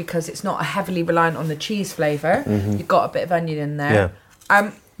crisp because it's not heavily reliant on the cheese flavour. You've got a bit of onion in there.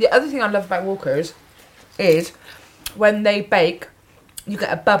 The other thing I love about Walkers is when they bake, you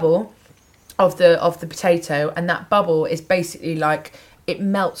get a bubble of the potato, and that bubble is basically like it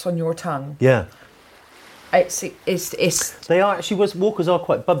melts on your tongue. Yeah. It's They are actually, Walkers are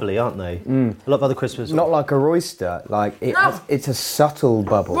quite bubbly, aren't they? A lot of other crisps. Not like a oyster. Like No. it's a subtle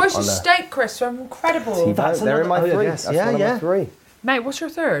bubble. Royce on a- steak crisps are incredible. That's They're in my another- oh, three. yes. That's Yeah, one of yeah. my three. Mate, what's your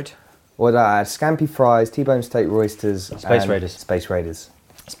third? Well, I had scampi fries, T-bone steak roysters, Space and Raiders. Space Raiders.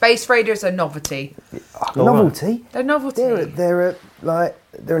 Space Raiders are novelty. Novelty. They're novelty. They're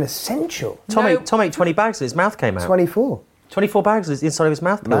an essential. Tom, No. Tom ate 20 bags and his mouth came out. 24. 24 bags and the inside of his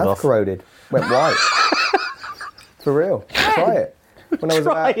mouth peeled Mouth off. corroded. Went white. For real. Try it. When I was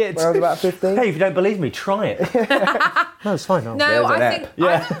Try it. about 15. Hey, if you don't believe me, try it. No, it's fine. No, There's an I app. think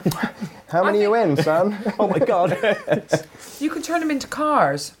Yeah. How many are you in, son? Oh my God. you can turn them into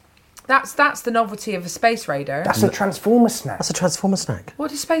cars. That's the novelty of a Space Raider. That's a Transformer snack. That's a Transformer snack. What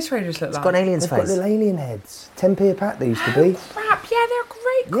do Space Raiders look like? Got an alien's They've got face. little alien heads. 10p a pack they used to be. Crap, yeah, they're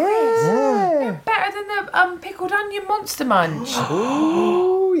great crisps. Yeah. They're better than the pickled onion Monster Munch.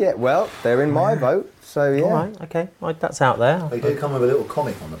 Oh, yeah. Well, they're in my vote, so yeah. All right, okay. Well, that's out there. They do come with a little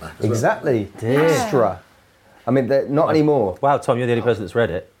comic on the back as Exactly. Astra. I mean, they're not anymore. Wow, Tom, you're the only person that's read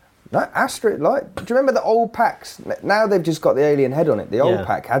it. No, Astra, like, do you remember the old packs? Now they've just got the alien head on it. The old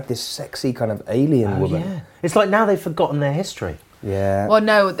pack had this sexy kind of alien woman. Yeah. It's like now they've forgotten their history. Yeah. Well,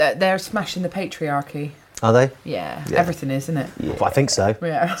 no, they're smashing the patriarchy. Are they? Yeah, everything is, isn't it? Yeah. Well, I think so.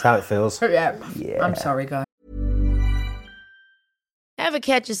 Yeah. That's how it feels. Yeah. Yeah. I'm sorry, guys. Ever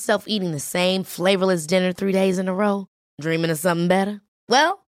catch yourself eating the same flavorless dinner 3 days in a row? Dreaming of something better?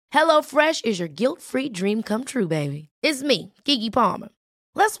 Well, HelloFresh is your guilt-free dream come true, baby. It's me, Keke Palmer.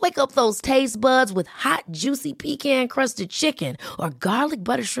 Let's wake up those taste buds with hot, juicy pecan-crusted chicken or garlic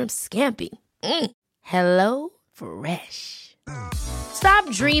butter shrimp scampi. Hello Fresh. Stop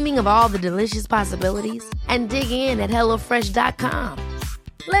dreaming of all the delicious possibilities and dig in at HelloFresh.com.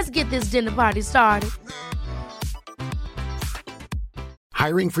 Let's get this dinner party started.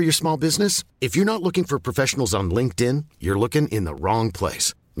 Hiring for your small business? If you're not looking for professionals on LinkedIn, you're looking in the wrong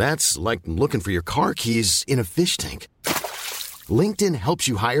place. That's like looking for your car keys in a fish tank. LinkedIn helps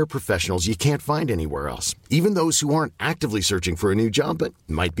you hire professionals you can't find anywhere else, even those who aren't actively searching for a new job but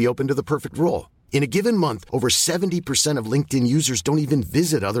might be open to the perfect role. In a given month, over 70% of LinkedIn users don't even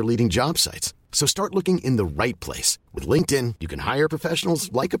visit other leading job sites. So start looking in the right place. With LinkedIn, you can hire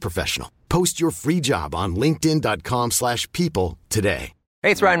professionals like a professional. Post your free job on linkedin.com/people today.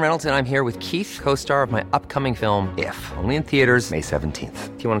 Hey, it's Ryan Reynolds, and I'm here with Keith, co-star of my upcoming film, If, only in theaters May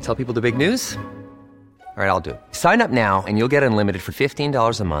 17th. Do you want to tell people the big news? All right, I'll do it. Sign up now and you'll get unlimited for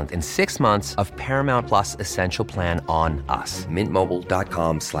 $15 a month and 6 months of Paramount Plus Essential Plan on us.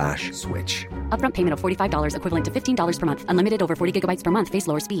 MintMobile.com/switch. Upfront payment of $45 equivalent to $15 per month. Unlimited over 40 gigabytes per month. Face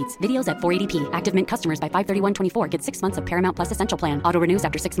lower speeds. Videos at 480p. Active Mint customers by 531.24 get 6 months of Paramount Plus Essential Plan. Auto renews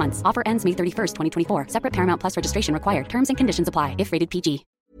after 6 months. Offer ends May 31st, 2024. Separate Paramount Plus registration required. Terms and conditions apply if rated PG.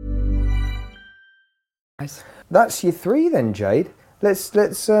 That's your three then, Jade. Let's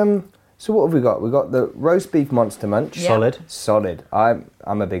so what have we got? We've got the roast beef Monster Munch. Yeah. Solid. I'm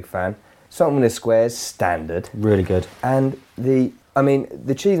a big fan. Salt and squares, standard. Really good. And the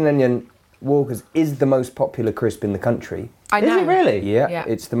cheese and onion Walker's is the most popular crisp in the country. I know. Is it really? Yeah.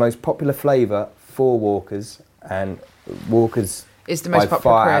 It's the most popular flavour for Walker's, and Walker's Is the most by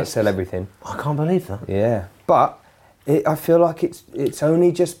popular far crisp. outsell everything. I can't believe that. Yeah, but I feel like it's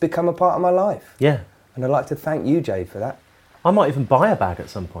only just become a part of my life. Yeah. And I'd like to thank you, Jade, for that. I might even buy a bag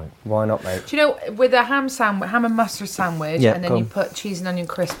at some point. Why not, mate? Do you know, with a ham and mustard sandwich, Yeah, and go then you on. put cheese and onion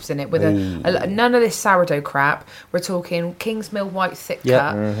crisps in it with none of this sourdough crap. We're talking Kingsmill white thick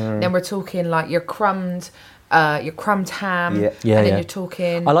cut. Then we're talking like your crumbed ham. Yeah. Yeah, and then yeah. you're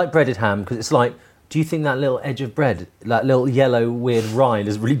talking. I like breaded ham because it's like, do you think that little edge of bread, that little yellow weird rind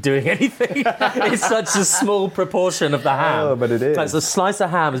is really doing anything? It's such a small proportion of the ham. Oh, but it is. It's like it's a slice of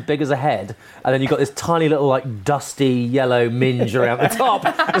ham as big as a head, and then you've got this tiny little like dusty yellow minge around the top.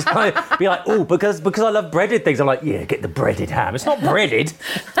 It's kind of be like, oh, because I love breaded things, I'm like, yeah, get the breaded ham. It's not breaded.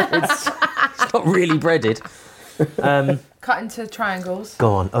 It's not really breaded. Cut into triangles.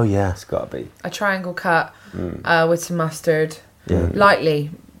 Go on. Oh yeah. It's got to be. A triangle cut with some mustard.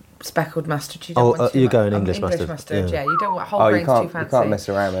 Lightly speckled mustard. You don't want too you're much. going English mustard. Yeah. You don't want whole Oh, grains too fancy. you can't mess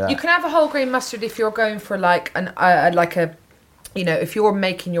around with that. You can have a whole grain mustard if you're going for like if you're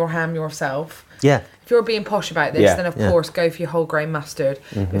making your ham yourself. Yeah. If you're being posh about this, Yeah. then of Yeah. course go for your whole grain mustard.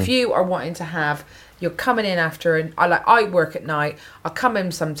 If you are wanting to have, you're coming in after, and I work at night. I'll come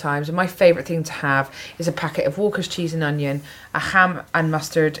in sometimes, and my favourite thing to have is a packet of Walker's cheese and onion, a ham and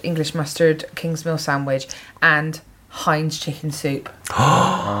mustard, English mustard, Kingsmill sandwich, and Heinz chicken soup.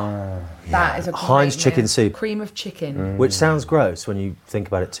 That is a great Heinz chicken meal. soup. Cream of chicken. Which sounds gross when you think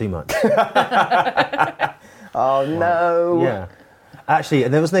about it too much. Oh no. Yeah. Actually,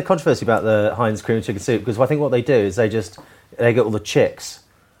 and there was no controversy about the Heinz cream chicken soup because I think what they do is they get all the chicks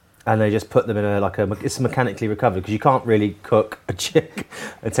and they just put them in it's mechanically recovered because you can't really cook a chick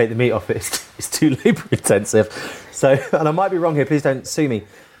and take the meat off it. It's too labour intensive. So, and I might be wrong here, please don't sue me,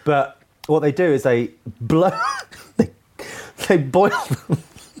 but what they do is they blow, they boil them.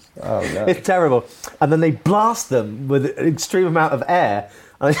 Oh no. It's terrible. And then they blast them with an extreme amount of air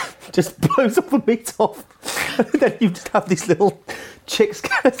and it just blows all the meat off. And then you just have these little chicks.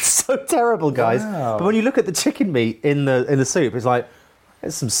 It's so terrible, guys. Wow. But when you look at the chicken meat in the soup, it's like,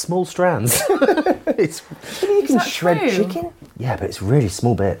 it's some small strands. You can that shred true? chicken? Yeah, but it's really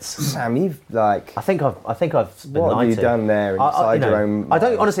small bits. Sam, you've like... I think I've been What have you lied to. done there inside your own I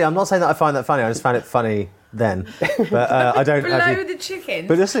don't, mind? honestly, I'm not saying that I find that funny. I just found it funny then. But I don't Below actually... the chicken.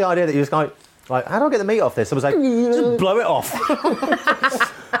 But just the idea that you just like, how do I get the meat off this? Someone's like, just blow it off.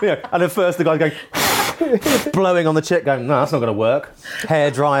 And at first the guy's going, blowing on the chick, going, no, that's not going to work.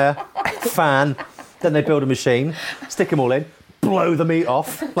 Hairdryer, fan. Then they build a machine, stick them all in, blow the meat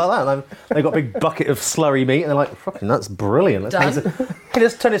off like that. And they've got a big bucket of slurry meat, and they're like, fucking, that's brilliant.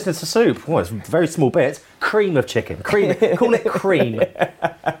 Let's turn this into soup. Well, it's very small bits. Cream of chicken. Cream. Call it cream.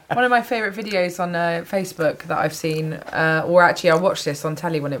 One of my favourite videos on Facebook that I've seen, or actually I watched this on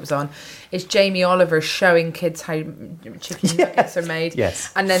telly when it was on, is Jamie Oliver showing kids how chicken nuggets are made.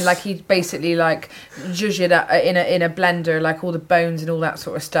 Yes. And then he basically zhuzh it up in a blender, all the bones and all that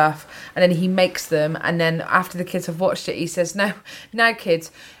sort of stuff. And then he makes them. And then after the kids have watched it, he says, now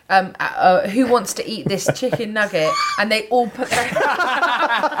kids, who wants to eat this chicken nugget? And they all put their...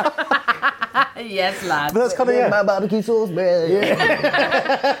 Yes, lad. But that's kind of, My barbecue sauce, man.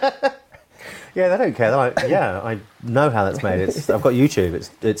 Yeah, they don't care. They're like, yeah, I know how that's made. I've got YouTube.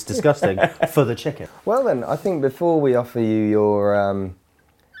 It's disgusting for the chicken. Well then, I think before we offer you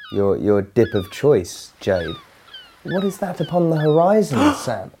your dip of choice, Jade, what is that upon the horizon,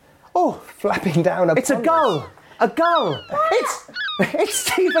 Sam? Oh, Flapping down upon it's a gull. A gull. It's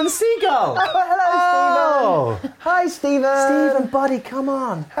Steven Seagal. Oh, hello, Stephen. Hi, Stephen. Stephen, buddy, come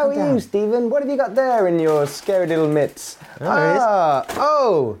on. How are you, Stephen? What have you got there in your scary little mitts?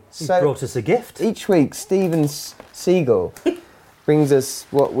 So Brought us a gift. each week, Stephen Seagal brings us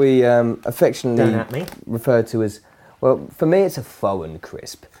what we affectionately Don't at me. refer to as, well, for me, it's a foreign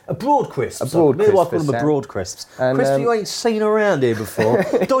crisp. A broad crisp. A broad Maybe I call crisp, them a Sam. broad crisps. And, Crisps you ain't seen around here before.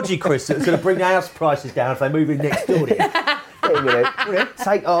 Dodgy crisps that's going to bring the house prices down if they move in next door to you.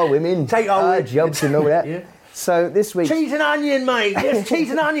 Take our women. Take our women. Jobs and all that. Yeah. So this week... Cheese and onion, mate. Just cheese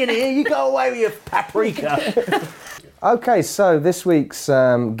and onion here. You go away with your paprika. Okay, so this week's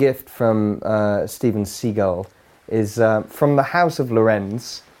gift from Steven Seagal is from the House of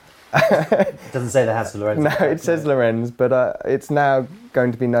Lorenz. It doesn't say the House of Lorenz. No, it says Lorenz, but it's now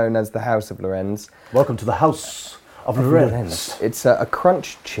going to be known as the House of Lorenz. Welcome to the House of Lorenz. It's a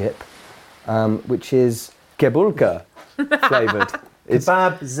crunch chip, which is kebulka flavoured.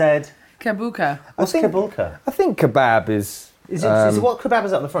 Kebab Zed. Kabuka. What's kebulka? I think kebab is... Is it what kebab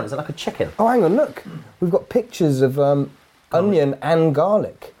is at the front? Is it like a chicken? Oh, hang on, look. We've got pictures of onion and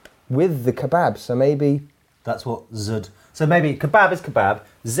garlic with the kebab, so maybe... That's what Zud. So maybe kebab is kebab.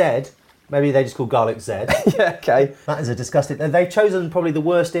 Zed, maybe they just call garlic Zed. Yeah, okay. That is a disgusting... They've chosen probably the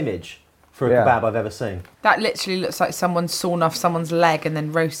worst image for a kebab I've ever seen. That literally looks like someone's sawn off someone's leg and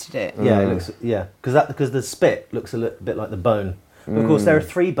then roasted it. Yeah, it looks... Yeah, because the spit looks a little bit like the bone. But of course, there are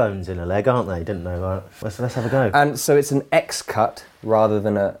 3 bones in a leg, aren't they? Didn't know that. Let's have a go. And so it's an X cut rather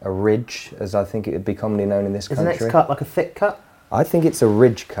than a ridge, as I think it would be commonly known in this Is country. an X cut like a thick cut? I think it's a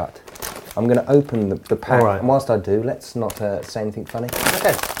ridge cut. I'm going to open the pack, All right. and whilst I do, let's not say anything funny.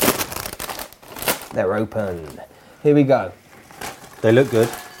 Okay. They're open. Here we go. They look good.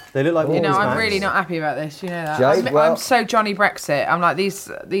 They look like You know, Walls I'm Max. really not happy about this. You know that. Jade, I'm so Johnny Brexit. I'm like these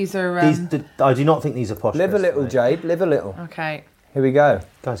are. I do not think these are posh. Live a crisps, little, mate. Jade. Live a little. Okay. Here we go.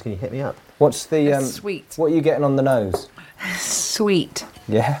 Guys, can you hit me up? What's the It's sweet. What are you getting on the nose? Sweet.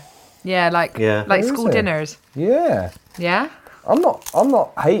 Yeah. Yeah, like Yeah. What school is it? dinners. Yeah. Yeah. I'm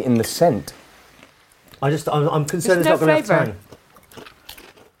not hating the scent. I'm concerned There's it's not no going to have flavour. tang.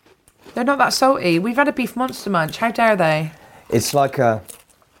 They're not that salty. We've had a beef monster munch. How dare they? It's like a.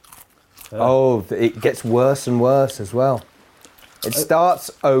 Oh, it gets worse and worse as well. It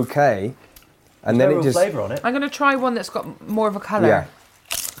starts okay, and then no it real just. flavour on it. I'm going to try one that's got more of a colour. Yeah.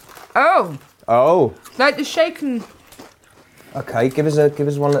 Oh, Oh. like the shaken. Okay, give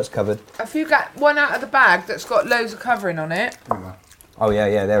us one that's covered. If you get one out of the bag that's got loads of covering on it, Oh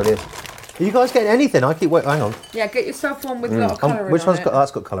yeah, there it is. Are you guys getting anything? I keep waiting. Hang on. yeah, get yourself one with a lot of colouring Which on one's it. got?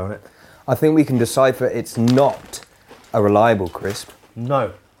 That's got colour on it. I think we can decipher it's not a reliable crisp.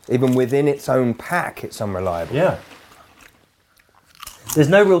 No. Even within its own pack, it's unreliable. Yeah. There's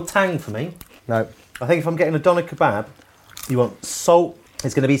no real tang for me. No. I think if I'm getting a doner kebab, you want salt.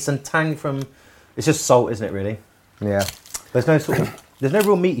 There's going to be some tang from. It's just salt, isn't it? Really. Yeah. There's no there's no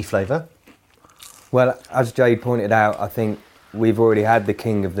real meaty flavour. Well, as Jade pointed out, I think we've already had the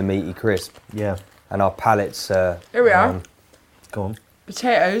king of the meaty crisp, Yeah. and our palates. Here we are. Go on.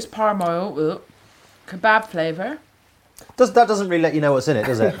 Potatoes, palm oil, kebab flavour. That doesn't really let you know what's in it,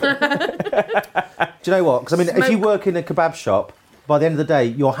 does it? Do you know what? Because I mean, if you work in a kebab shop, by the end of the day,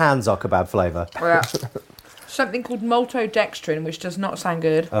 your hands are kebab flavour. Yeah. Something called maltodextrin, which does not sound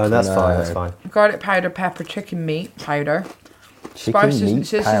good. Oh, that's No. fine. That's fine. Garlic powder, pepper, chicken meat powder. Chicken Spices. meat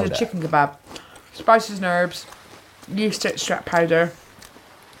This powder. is a chicken kebab. Spices and herbs. Yeast extract powder.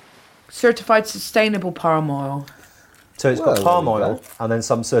 Certified sustainable palm oil. So it's got palm oil and then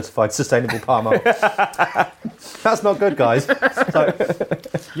some certified sustainable palm oil. That's not good, guys. So,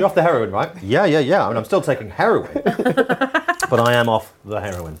 you're off the heroin, right? Yeah. I mean, I'm still taking heroin. But I am off the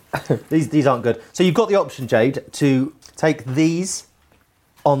heroin. These aren't good. So you've got the option, Jade, to take these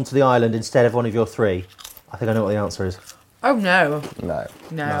onto the island instead of one of your 3. I think I know what the answer is. Oh, no. No.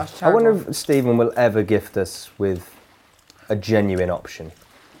 That's I wonder terrible. if Stephen will ever gift us with a genuine option. Do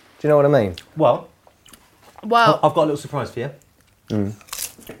you know what I mean? Well, Well, I've got a little surprise for you. And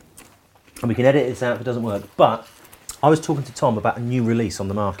we can edit this out if it doesn't work. But I was talking to Tom about a new release on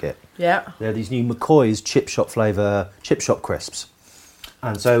the market. yeah. They're these new McCoy's chip shop flavour chip shop crisps.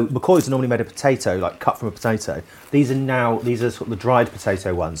 And so McCoy's are normally made of potato, like cut from a potato. These are sort of the dried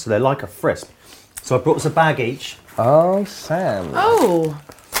potato ones. So they're like a frisp. So I brought us a bag each. Oh, Sam. Oh,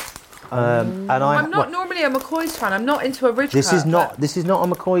 And I'm not normally a McCoy's fan. I'm not into a Ridge This Cut, is not a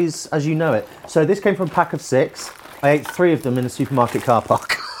McCoy's as you know it. So this came from a pack of 6. I ate 3 of them in a supermarket car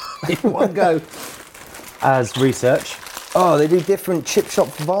park in one go as research. Oh, they do different chip shop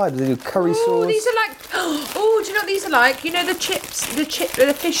vibes. They do curry Oh, sauce. these are like. Oh, do you know what these are like? You know the chips, the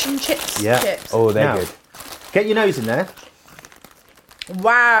fish and chips. Yeah. Chips. Oh, they're Now, good. Get your nose in there.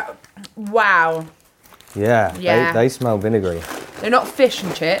 Wow. Yeah, Yeah. They smell vinegary. They're not fish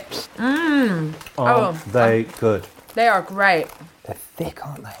and chips. Are they good? They are great. They're thick,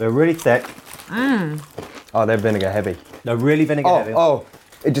 aren't they? They're really thick. Oh, they're vinegar heavy. They're really vinegar heavy. Oh,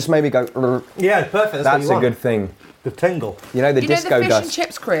 it just made me go. "Rrr." Yeah, perfect. That's a good thing. The tingle. You know the You know disco the fish dust. and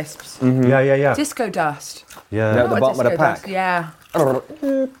chips crisps? Yeah. Disco dust. Yeah. No, the What bottom of the disco dust? pack. Yeah.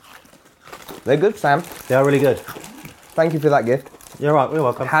 They're good, Sam. They are really good. Thank you for that gift. You're right. You're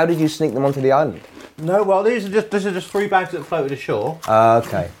welcome. How did you sneak them onto the island? No, well, these are just 3 bags that floated ashore.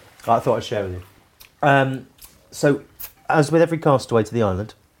 Okay. I thought I'd share with you. So, as with every castaway to the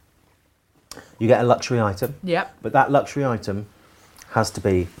island, you get a luxury item. Yep. But that luxury item has to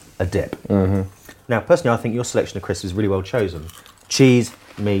be a dip. Mm-hmm. Now, personally, I think your selection of crisps is really well chosen. Cheese,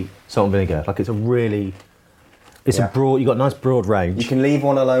 meat, salt and vinegar. Like, it's a really... It's a broad... You've got a nice broad range. You can leave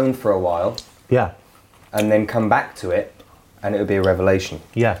one alone for a while Yeah. and then come back to it, and it would be a revelation.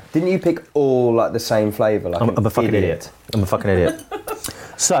 Yeah. Didn't you pick all like the same flavour? Like I'm a fucking idiot. I'm a fucking idiot.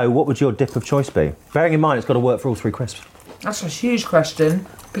 So, what would your dip of choice be? Bearing in mind, it's got to work for all 3 crisps. That's a huge question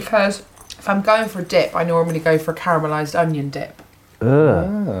because if I'm going for a dip, I normally go for caramelised onion dip.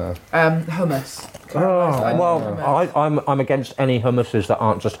 Hummus. Caramelised onion hummus. I'm against any hummuses that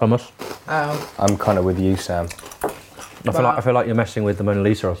aren't just hummus. Oh. I'm kind of with you, Sam. I feel like you're messing with the Mona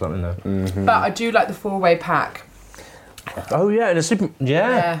Lisa or something there. But I do like the 4-way pack. Oh yeah, in a super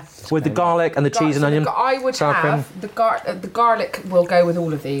with the garlic and the cheese and onion. I would sour cream. have the garlic will go with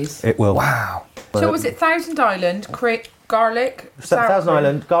all of these. It will. Wow. So was it Thousand Island, garlic, sour Thousand cream,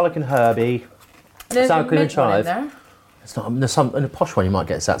 Island, garlic and herby. and there's sour a cream and mint one in chive. there? It's not. There's some in a posh one you might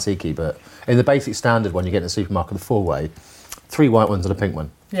get tzatziki, but in the basic standard one you get in the supermarket, the 4-way, 3 white ones and a pink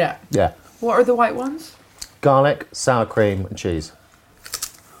one. Yeah. Yeah. What are the white ones? Garlic, sour cream and cheese.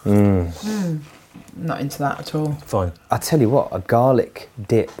 Not into that at all. Fine. I tell you what, a garlic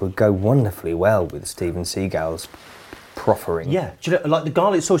dip would go wonderfully well with Steven Seagal's proffering. Yeah. Do you know, like the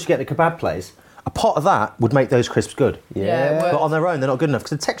garlic sauce you get at the kebab place, a pot of that would make those crisps good. Yeah, it would. But on their own, they're not good enough.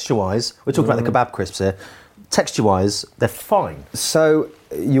 Because texture-wise, we're talking about the kebab crisps here, texture-wise, they're fine. So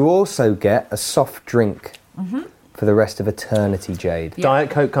you also get a soft drink for the rest of eternity, Jade. Yeah. Diet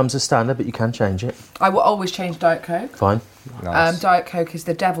Coke comes as standard, but you can change it. I will always change Diet Coke. Fine. Nice. Diet Coke is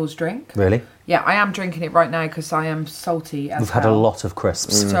the devil's drink. Really? Yeah, I am drinking it right now because I am salty as We've had a hell. lot of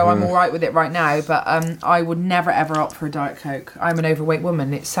crisps. So I'm all right with it right now, but I would never ever opt for a Diet Coke. I'm an overweight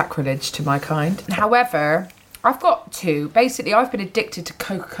woman. It's sacrilege to my kind. However, I've got 2. Basically, I've been addicted to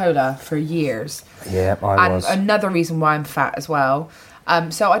Coca-Cola for years. Yeah, I And was. another reason why I'm fat as well.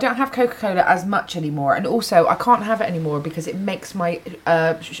 So I don't have Coca-Cola as much anymore. And also, I can't have it anymore because it makes my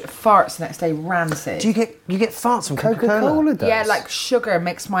farts the next day rancid. Do you get farts from Coca-Cola? Coca-Cola does? Yeah, like sugar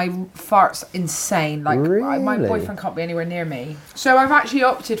makes my farts insane. Like my Really? boyfriend can't be anywhere near me. So I've actually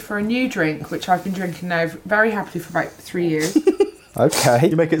opted for a new drink, which I've been drinking now very happily for about 3 years. Okay.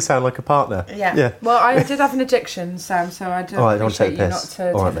 You make it sound like a partner. Yeah. Well, I did have an addiction, Sam. So I do All right, don't appreciate take you the not piss.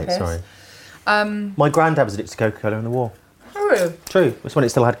 to All right, take mate, the piss. sorry. My granddad was addicted to Coca-Cola in the war. Oh, really? True. It's when it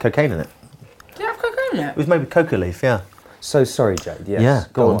still had cocaine in it. Do you have cocaine in It it? was made with coca leaf, yeah. So sorry, Jade. Yes. Yeah,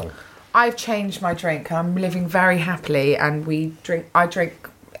 go go on. on. I've changed my drink and I'm living very happily. And I drink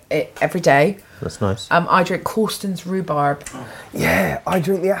it every day. That's nice. I drink Corsten's rhubarb. Yeah, I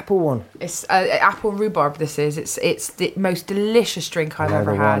drink the apple one. It's apple rhubarb. This is. It's the most delicious drink I've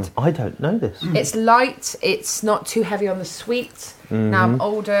ever Another had. one. I don't know this. It's light. It's not too heavy on the sweet. Now I'm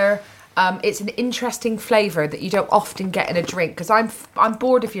older. It's an interesting flavour that you don't often get in a drink, because I'm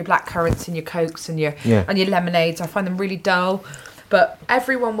bored of your black currants and your Cokes and your lemonades. I find them really dull. But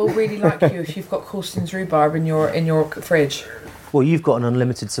everyone will really like you if you've got Coulston's rhubarb in your fridge. Well, you've got an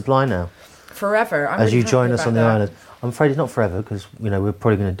unlimited supply now. Forever. I'm as really you happy join us about on the that. island. I'm afraid it's not forever, because we're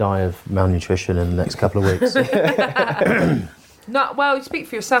probably going to die of malnutrition in the next couple of weeks. No, well, you speak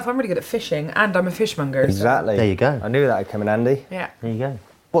for yourself. I'm really good at fishing, and I'm a fishmonger. Exactly. There you go. I knew that would come in handy. Yeah. There you go.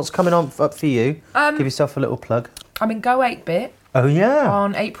 What's coming up for you? Give yourself a little plug. I'm in Go 8-Bit Oh, yeah.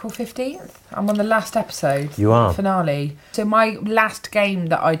 on April 15th. I'm on the last episode. You are. Finale. So my last game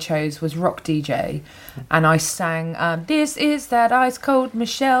that I chose was Rock DJ, and I sang This Is That Ice Cold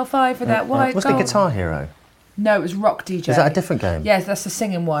Michelle Pfeiffer, That White What's the Gold. Guitar Hero? No, it was Rock DJ. Is that a different game? Yes, that's the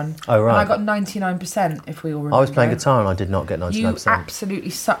singing one. Oh, right. And I got 99%, if we all remember. I was playing guitar and I did not get 99%. You absolutely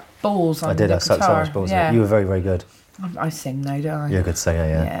sucked balls on I did. the I sucked so guitar. much balls. Yeah. You were very, very good. I sing though, don't I? You're a good singer,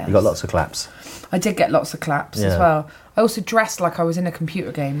 yeah. Yes. You got lots of claps. I did get lots of claps as Yeah. well. I also dressed like I was in a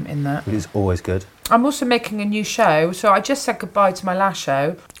computer game in that. It's always good. I'm also making a new show, so I just said goodbye to my last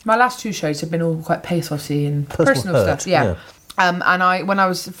show. My last two shows have been all quite pathosy and personal hurt, stuff. Yeah. yeah. And when I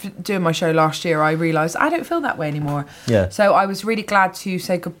was doing my show last year, I realised I don't feel that way anymore. Yeah. So I was really glad to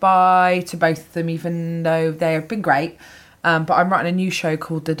say goodbye to both of them, even though they have been great. But I'm writing a new show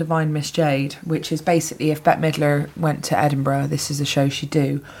called The Divine Miss Jade, which is basically if Bette Midler went to Edinburgh, this is a show she'd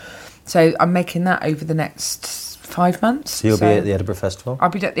do. So I'm making that over the next 5 months. So you'll be at the Edinburgh Festival? I'll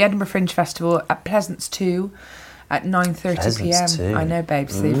be at the Edinburgh Fringe Festival at Pleasance 2 at 9:30 p.m. Pleasance 2. I know,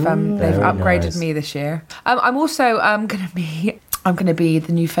 babes. They've upgraded nice. me this year. I'm also going to be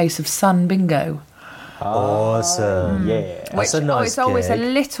the new face of Sun Bingo. Awesome. Yeah. That's a nice It's always a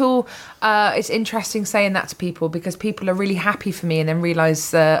gig. little. It's interesting saying that to people, because people are really happy for me and then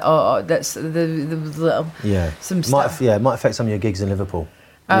realise that's the Yeah. some stuff. Might affect some of your gigs in Liverpool.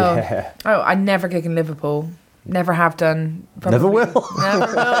 Yeah. Oh, I never gig in Liverpool. Never have done. Never will. Never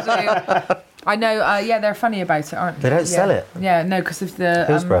will do. I know. They're funny about it, aren't they? They don't sell it. Yeah, no, because of the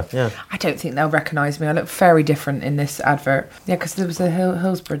Hillsborough, yeah. I don't think they'll recognise me. I look very different in this advert. Yeah, because there was a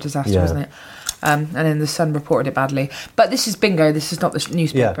Hillsborough disaster, Yeah. wasn't it? And then the Sun reported it badly. But this is Bingo. This is not the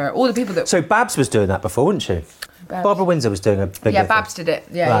newspaper. Yeah. All the people that. So Babs was doing that before, wasn't she? Babs. Barbara Windsor was doing a big Yeah, thing. Babs did it.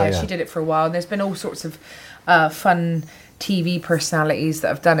 Yeah, Wow, yeah, yeah. she did it for a while. And there's been all sorts of fun TV personalities that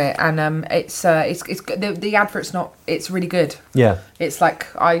have done it, and it's the advert's not. It's really good. Yeah. It's like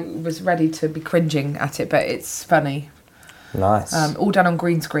I was ready to be cringing at it, but it's funny. Nice. All done on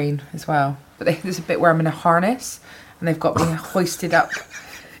green screen as well. But there's a bit where I'm in a harness, and they've got me hoisted up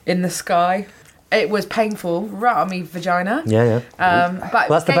in the sky. It was painful, right on me vagina. Yeah, yeah. But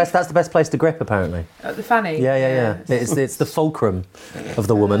Well, that's the best. That's the best place to grip, apparently. The fanny. Yeah. It's the fulcrum of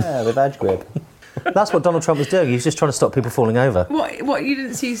the woman. Yeah, with edge grip. That's what Donald Trump was doing. He was just trying to stop people falling over. What you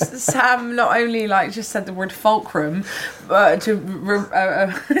didn't see? Sam not only just said the word fulcrum to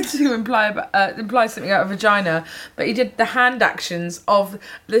imply something out of vagina, but he did the hand actions of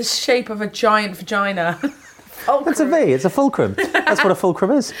the shape of a giant vagina. It's a V. It's a fulcrum. That's what a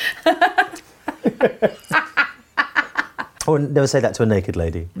fulcrum is. I would never say that to a naked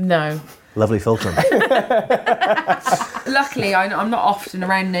lady. No. Lovely fulcrum. Luckily, I'm not often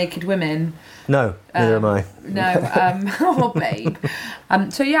around naked women. No, neither am I. No, oh babe.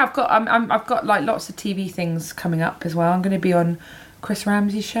 So yeah, I've got like lots of TV things coming up as well. I'm going to be on Chris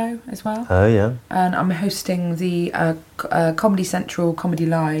Ramsey's show as well, Oh yeah. and I'm hosting the Comedy Central Comedy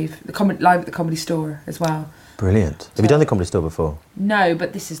Live, live at the Comedy Store as well. Brilliant. Have you done the Comedy Store before? No,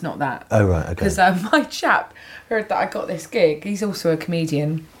 but this is not that. Oh right, okay. Because my chap heard that I got this gig. He's also a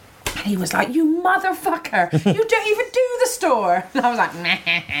comedian. And he was like, "You motherfucker! You don't even do the store." And I was like,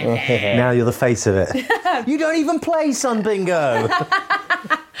 "Meh." Now you're the face of it. You don't even play Sun Bingo.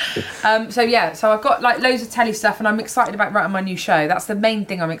 So I've got like loads of telly stuff, and I'm excited about writing my new show. That's the main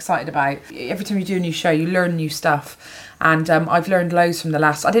thing I'm excited about. Every time you do a new show, you learn new stuff. And I've learned loads from the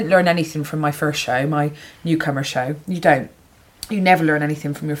last. I didn't learn anything from my first show, my newcomer show. You don't. You never learn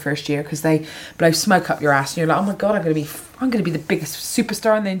anything from your first year, because they blow smoke up your ass, and you're like, "Oh my god, I'm gonna be the biggest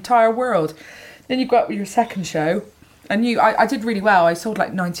superstar in the entire world." Then you go up with your second show, and I did really well. I sold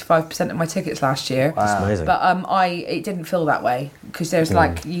like 95% of my tickets last year. That's amazing. But it didn't feel that way, because there's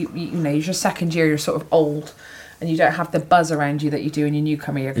like you know, your second year, you're sort of old, and you don't have the buzz around you that you do in your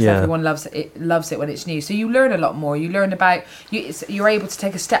newcomer year, because Yeah. everyone loves it when it's new. So you learn a lot more. You learn about you're able to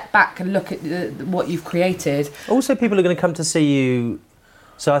take a step back and look at what you've created. Also, people are going to come to see you.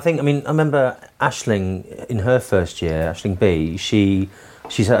 So I remember Aisling in her first year, Aisling B. She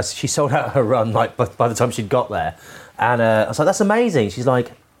sold out her run like by the time she'd got there, and I was like, "That's amazing." She's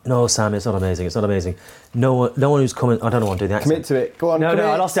like, No, Sam, it's not amazing. It's not amazing. No one who's coming. I don't know what I'm doing. The accent. Commit to it. Go on. No, commit.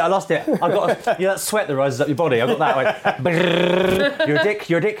 I lost it. I got that sweat that rises up your body. I got that. I went,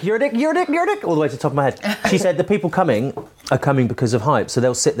 you're a dick, all the way to the top of my head. She said the people coming are coming because of hype, so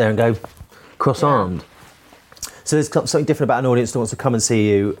they'll sit there and go cross-armed. So there's something different about an audience that wants to come and see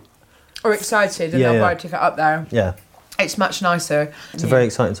you. Or excited, and they'll buy a ticket up there. Yeah. It's much nicer. It's a very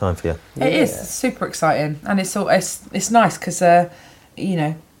exciting time for you. It is. It's super exciting, and it's nice because the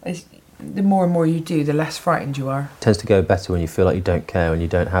more and more you do, the less frightened you are. It tends to go better when you feel like you don't care and you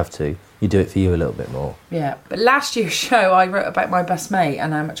don't have to. You do it for you a little bit more. Yeah, but last year's show, I wrote about my best mate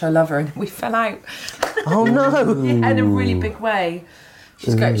and how much I love her, and we fell out. Oh no! In a really big way.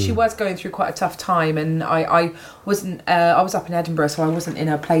 She was going through quite a tough time, and I wasn't. I was up in Edinburgh, so I wasn't in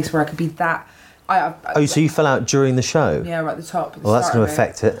a place where I could be that. So you fell out during the show? Yeah, right at the top. Well, that's going to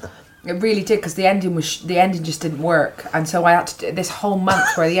affect it. It really did, because the ending just didn't work, and so I had to do this whole month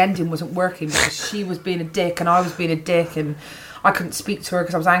where the ending wasn't working because she was being a dick and I was being a dick, and I couldn't speak to her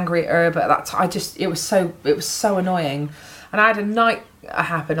because I was angry at her. But it was so annoying, and I had a night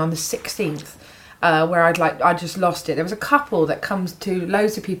happen on the 16th. Where I just lost it. There was a couple that comes to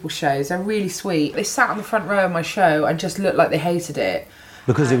loads of people's shows. They're really sweet. They sat on the front row of my show and just looked like they hated it.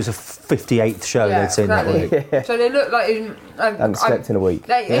 Because it was a 58th show they'd seen that week. Yeah. So they looked like... I hadn't slept in a week.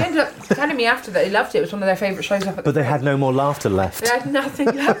 They ended up telling me after that they loved it. It was one of their favourite shows up at But they had no more laughter left. They had nothing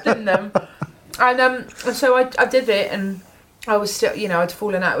left in them. And so I did it, and I was still... I'd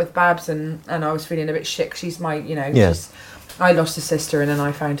fallen out with Babs, and I was feeling a bit shit. She's my... she's... I lost a sister and then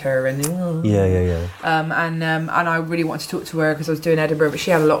I found her and and I really wanted to talk to her because I was doing Edinburgh, but she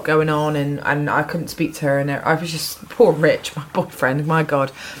had a lot going on and I couldn't speak to her, and I was just poor Rich, my boyfriend, my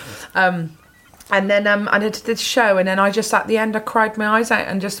God. And then I did the show, and then I just at the end I cried my eyes out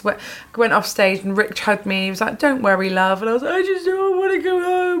and just went off stage, and Rich hugged me. He was like, "Don't worry, love," and I was like, "I just don't want to go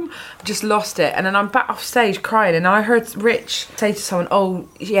home." I just lost it, and then I'm back off stage crying, and I heard Rich say to someone, "Oh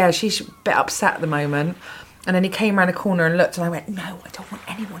yeah, she's a bit upset at the moment." And then he came around the corner and looked, and I went, "No, I don't want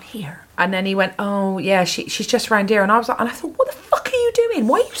anyone here." And then he went, "Oh yeah, she's just round here." And I was like, and I thought, what the fuck are you doing?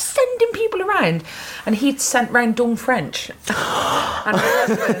 Why are you sending people around? And he'd sent round Dawn French and her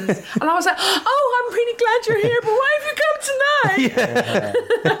husband. And I was like, "Oh, I'm really glad you're here, but why have you come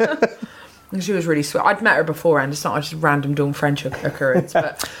tonight?" Yeah. And she was really sweet. I'd met her beforehand. It's not just a random Dawn French occurrence.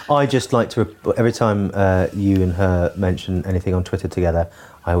 But I just like to, every time you and her mention anything on Twitter together,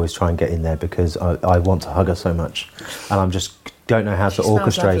 I always try and get in there because I want to hug her so much, and I just don't know how to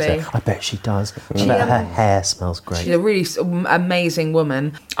orchestrate it. I bet she does. I bet her hair smells great. She's a really amazing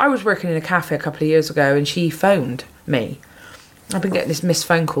woman. I was working in a cafe a couple of years ago, and she phoned me. I've been getting this missed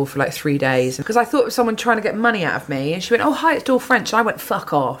phone call for like 3 days because I thought it was someone trying to get money out of me, and she went, "Oh hi, it's Dawn French," and I went,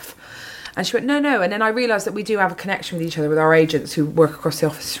 "Fuck off." And she went, no. And then I realised that we do have a connection with each other, with our agents who work across the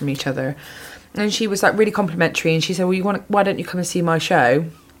office from each other. And she was like really complimentary, and she said, "Well, why don't you come and see my show?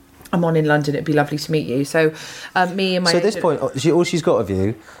 I'm on in London. It'd be lovely to meet you." So me and my... So at this point, all she's got of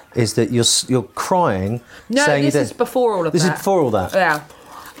you is that you're crying. No, saying this is before all of that. This is before all that? Yeah.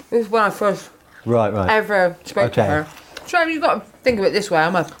 This is when I first ever spoke to her. So you've got to think of it this way.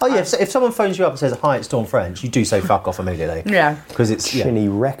 So if someone phones you up and says, "Hi, it's Dawn French," you do say "fuck off" immediately. Yeah. Because it's... Chinny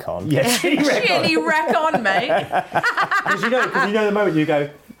wreck on. Yeah, chinny wreck on, mate. Because you know the moment you go,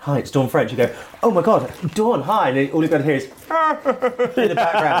 "Hi, it's Dawn French," you go, "Oh my God, Dawn, hi," and all you've got to hear is in the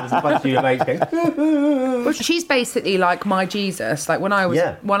background there's a bunch of your mates going. Well, she's basically like my Jesus. Like when I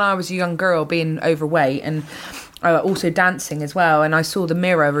was a young girl, being overweight and also dancing as well, and I saw the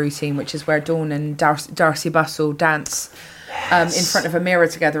mirror routine, which is where Dawn and Darcy Bustle dance in front of a mirror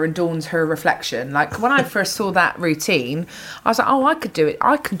together, and Dawn's her reflection. Like when I first saw that routine, I was like, "Oh, I could do it.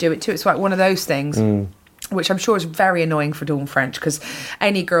 I can do it too." It's like one of those things. Which I'm sure is very annoying for Dawn French, because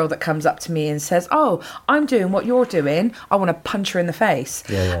any girl that comes up to me and says, "Oh, I'm doing what you're doing," I want to punch her in the face.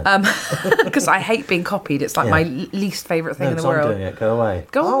 Because I hate being copied. It's like my least favourite thing in the world. I'm doing it. Go away.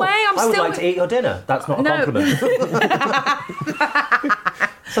 Go away. I would like to eat your dinner. That's not a compliment.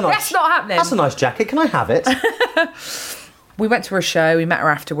 That's not happening. That's a nice jacket. Can I have it? We went to her show, we met her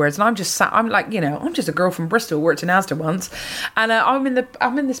afterwards, and I'm just a girl from Bristol, worked in Asda once, and I'm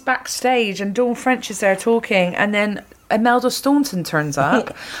in this backstage, and Dawn French is there talking, and then Imelda Staunton turns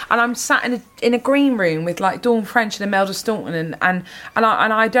up, and I'm sat in a green room with like Dawn French and Imelda Staunton, and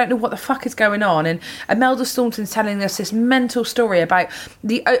I don't know what the fuck is going on, and Imelda Staunton's telling us this mental story about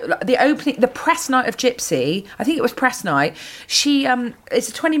the opening, the press night of Gypsy. I think it was press night. She it's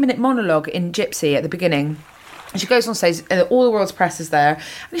a 20-minute monologue in Gypsy at the beginning. she goes on stage, and all the world's press is there,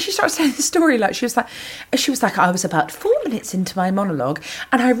 and she starts telling the story. Like she was like, I was about 4 minutes into my monologue,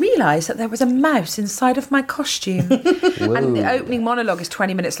 and I realised that there was a mouse inside of my costume. And the opening monologue is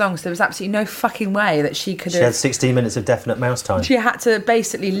 20 minutes long, so there was absolutely no fucking way that she could have. She had 16 minutes of definite mouse time. She had to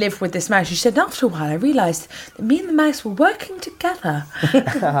basically live with this mouse. She said, and after a while, I realised that me and the mouse were working together.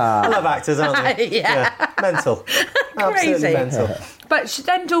 I love actors, aren't they? Yeah. Mental. Absolutely Crazy. mental. But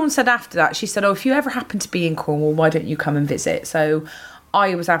then Dawn said after that, she said, if you ever happen to be in Cornwall, why don't you come and visit? So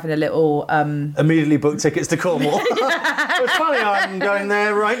I was having a little... Immediately booked tickets to Cornwall. It's funny, I'm going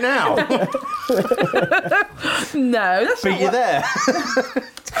there right now. No, that's But not you're there.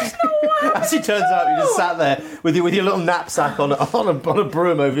 As it turns out, you just sat there with your little knapsack on a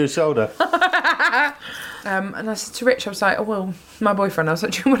broom over your shoulder. And I said to Rich, I was like, my boyfriend, I was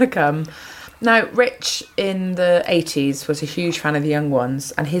like, do you want to come? Now, Rich in the 80s was a huge fan of the Young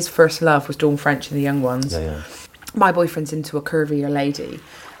Ones, and his first love was Dawn French in the Young Ones. Yeah. My boyfriend's into a curvier lady,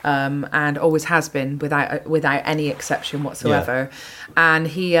 and always has been without any exception whatsoever. Yeah. And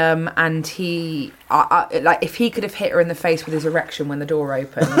he like if he could have hit her in the face with his erection when the door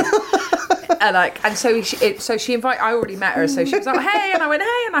opened. So she invited. I already met her, so she was like, "Hey," and I went,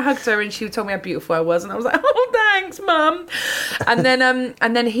 "Hey," and I hugged her, and she told me how beautiful I was, and I was like, "Oh, thanks, Mum." And then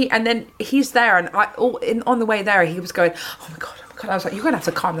he's there, and on the way there, he was going, "Oh my god." I was like, "You're gonna have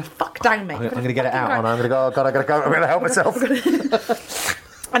to calm the fuck down, mate." I'm gonna get it out, and I'm gonna go. Oh God, I gotta go. I'm gonna help myself.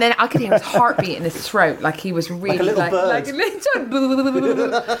 And then I could hear his heartbeat in his throat, like he was really like a little bird.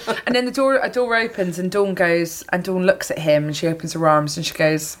 And then a door opens, and Dawn looks at him, and she opens her arms, and she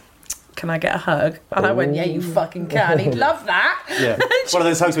goes, "Can I get a hug?" And I went, "Yeah, you fucking can." He'd love that. Yeah. One of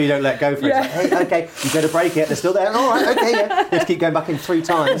those hugs where you don't let go for it. Yeah. It's like, hey, okay, you go to break it, they're still there. All right, okay, yeah. You have to keep going back in 3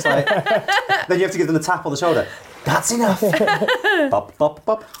 times. Like, then you have to give them the tap on the shoulder. That's enough. Bop, bop,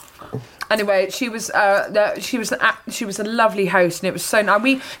 bop. Anyway, she was a lovely host, and it was so nice.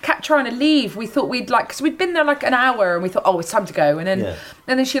 We kept trying to leave. We thought because we'd been there like an hour, and we thought, it's time to go. And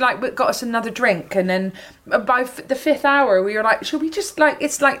then she got us another drink, and then by the 5th hour, we were like, should we just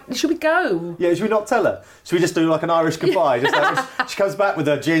should we go? Yeah, should we not tell her? Should we just do like an Irish goodbye? Just like, she comes back with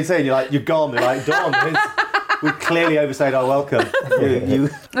her G&T, and you're gone. You're like, Dawn, we've clearly overstayed our welcome. You.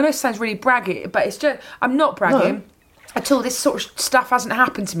 I know it sounds really braggy, but it's just I'm not bragging. No. At all, this sort of stuff hasn't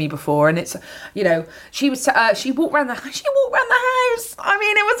happened to me before, and it's, she walked around the house. I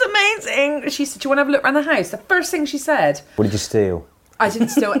mean, it was amazing. She said, "Do you want to have a look around the house?" The first thing she said. What did you steal? I didn't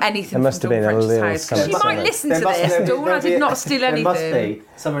steal anything. There must from have been Dawn a French's little house. She might listen to this. Dawn, I did not steal anything. There must be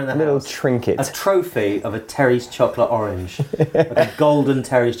somewhere in the little house. Trinket. A trophy of a Terry's chocolate orange, like a golden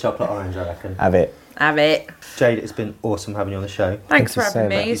Terry's chocolate orange. I reckon. Have it. Jade, it's been awesome having you on the show. Thanks for having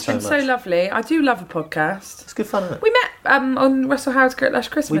me. It's been so lovely. I do love a podcast. It's good fun, isn't it? We met on Russell Howard's Great Last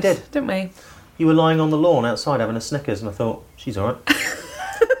Christmas. We did, didn't we? You were lying on the lawn outside having a Snickers, and I thought, she's all right.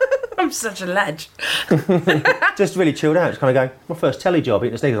 I'm such a ledge. Just really chilled out. Just kind of going, my first telly job,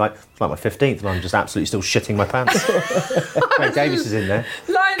 eating a Snickers, it's like my 15th, and I'm just absolutely still shitting my pants. Craig Davis is in there.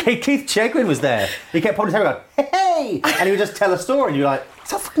 Keith Chegwin was there. He kept pointing his head going, hey! And he would just tell a story, and you're like,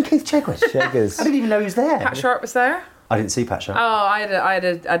 is that fucking Keith Chegwin? Cheggers. I didn't even know he was there. Pat Sharp was there? I didn't see Pat Sharp. Oh, I had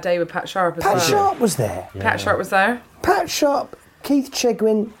a day with Pat Sharp as well. Pat Sharp was there. Yeah. Pat Sharp was there. Pat Sharp, Keith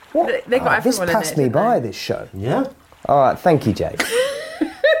Chegwin. What? They got everyone this passed in it, me by, this show. Yeah. All right, thank you, Jake.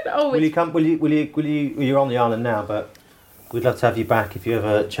 Will you come? Will you? You're on the island now, but we'd love to have you back if you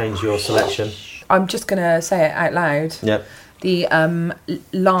ever change your selection. I'm just gonna say it out loud. Yep. The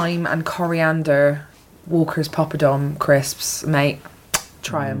lime and coriander Walker's Poppadom crisps, mate.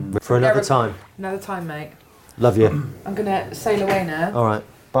 Try them for another time. Another time, mate. Love you. I'm gonna sail away now. All right.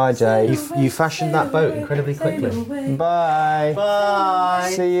 Bye, Jay. You fashioned that boat incredibly quickly. Bye.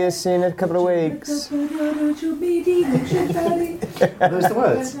 Bye. See you soon in a couple of weeks. Are those the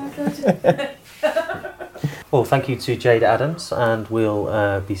words? Well, thank you to Jade Adams, and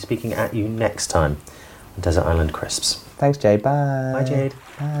we'll be speaking at you next time on Desert Island Crisps. Thanks, Jade. Bye. Bye, Jade.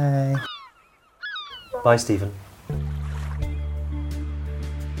 Bye. Bye, Stephen.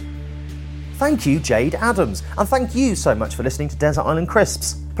 Thank you, Jade Adams, and thank you so much for listening to Desert Island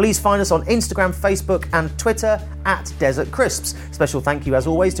Crisps. Please find us on Instagram, Facebook and Twitter at Desert Crisps. Special thank you as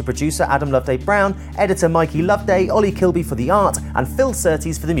always to producer Adam Loveday Brown, editor Mikey Loveday, Ollie Kilby for the art and Phil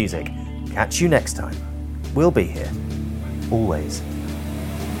Surtees for the music. Catch you next time. We'll be here. Always.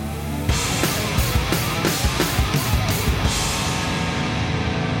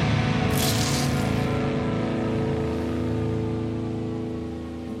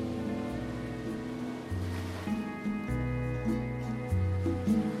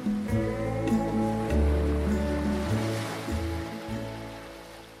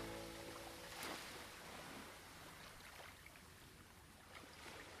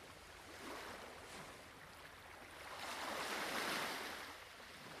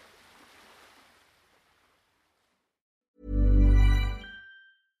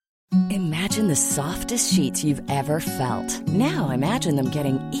 imagine the softest sheets you've ever felt. Now imagine them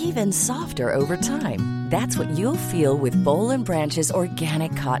getting even softer over time. That's what you'll feel with Boll & Branch's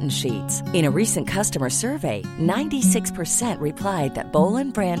organic cotton sheets. In a recent customer survey, 96% replied that Boll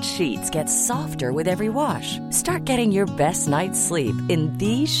 & Branch sheets get softer with every wash. Start getting your best night's sleep in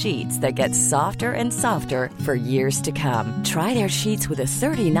these sheets that get softer and softer for years to come. Try their sheets with a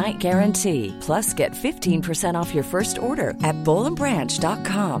 30-night guarantee. Plus, get 15% off your first order at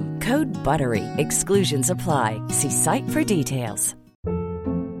bollandbranch.com. Code BUTTERY. Exclusions apply. See site for details.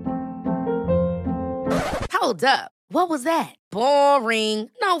 Hold up. What was that? Boring.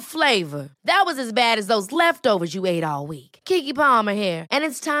 No flavor. That was as bad as those leftovers you ate all week. Keke Palmer here, and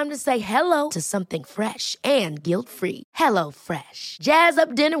it's time to say hello to something fresh and guilt-free. Hello Fresh. Jazz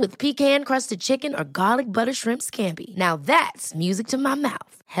up dinner with pecan-crusted chicken or garlic butter shrimp scampi. Now that's music to my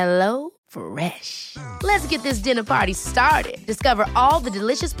mouth. Hello Fresh. Let's get this dinner party started. Discover all the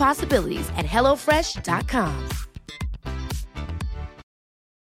delicious possibilities at HelloFresh.com.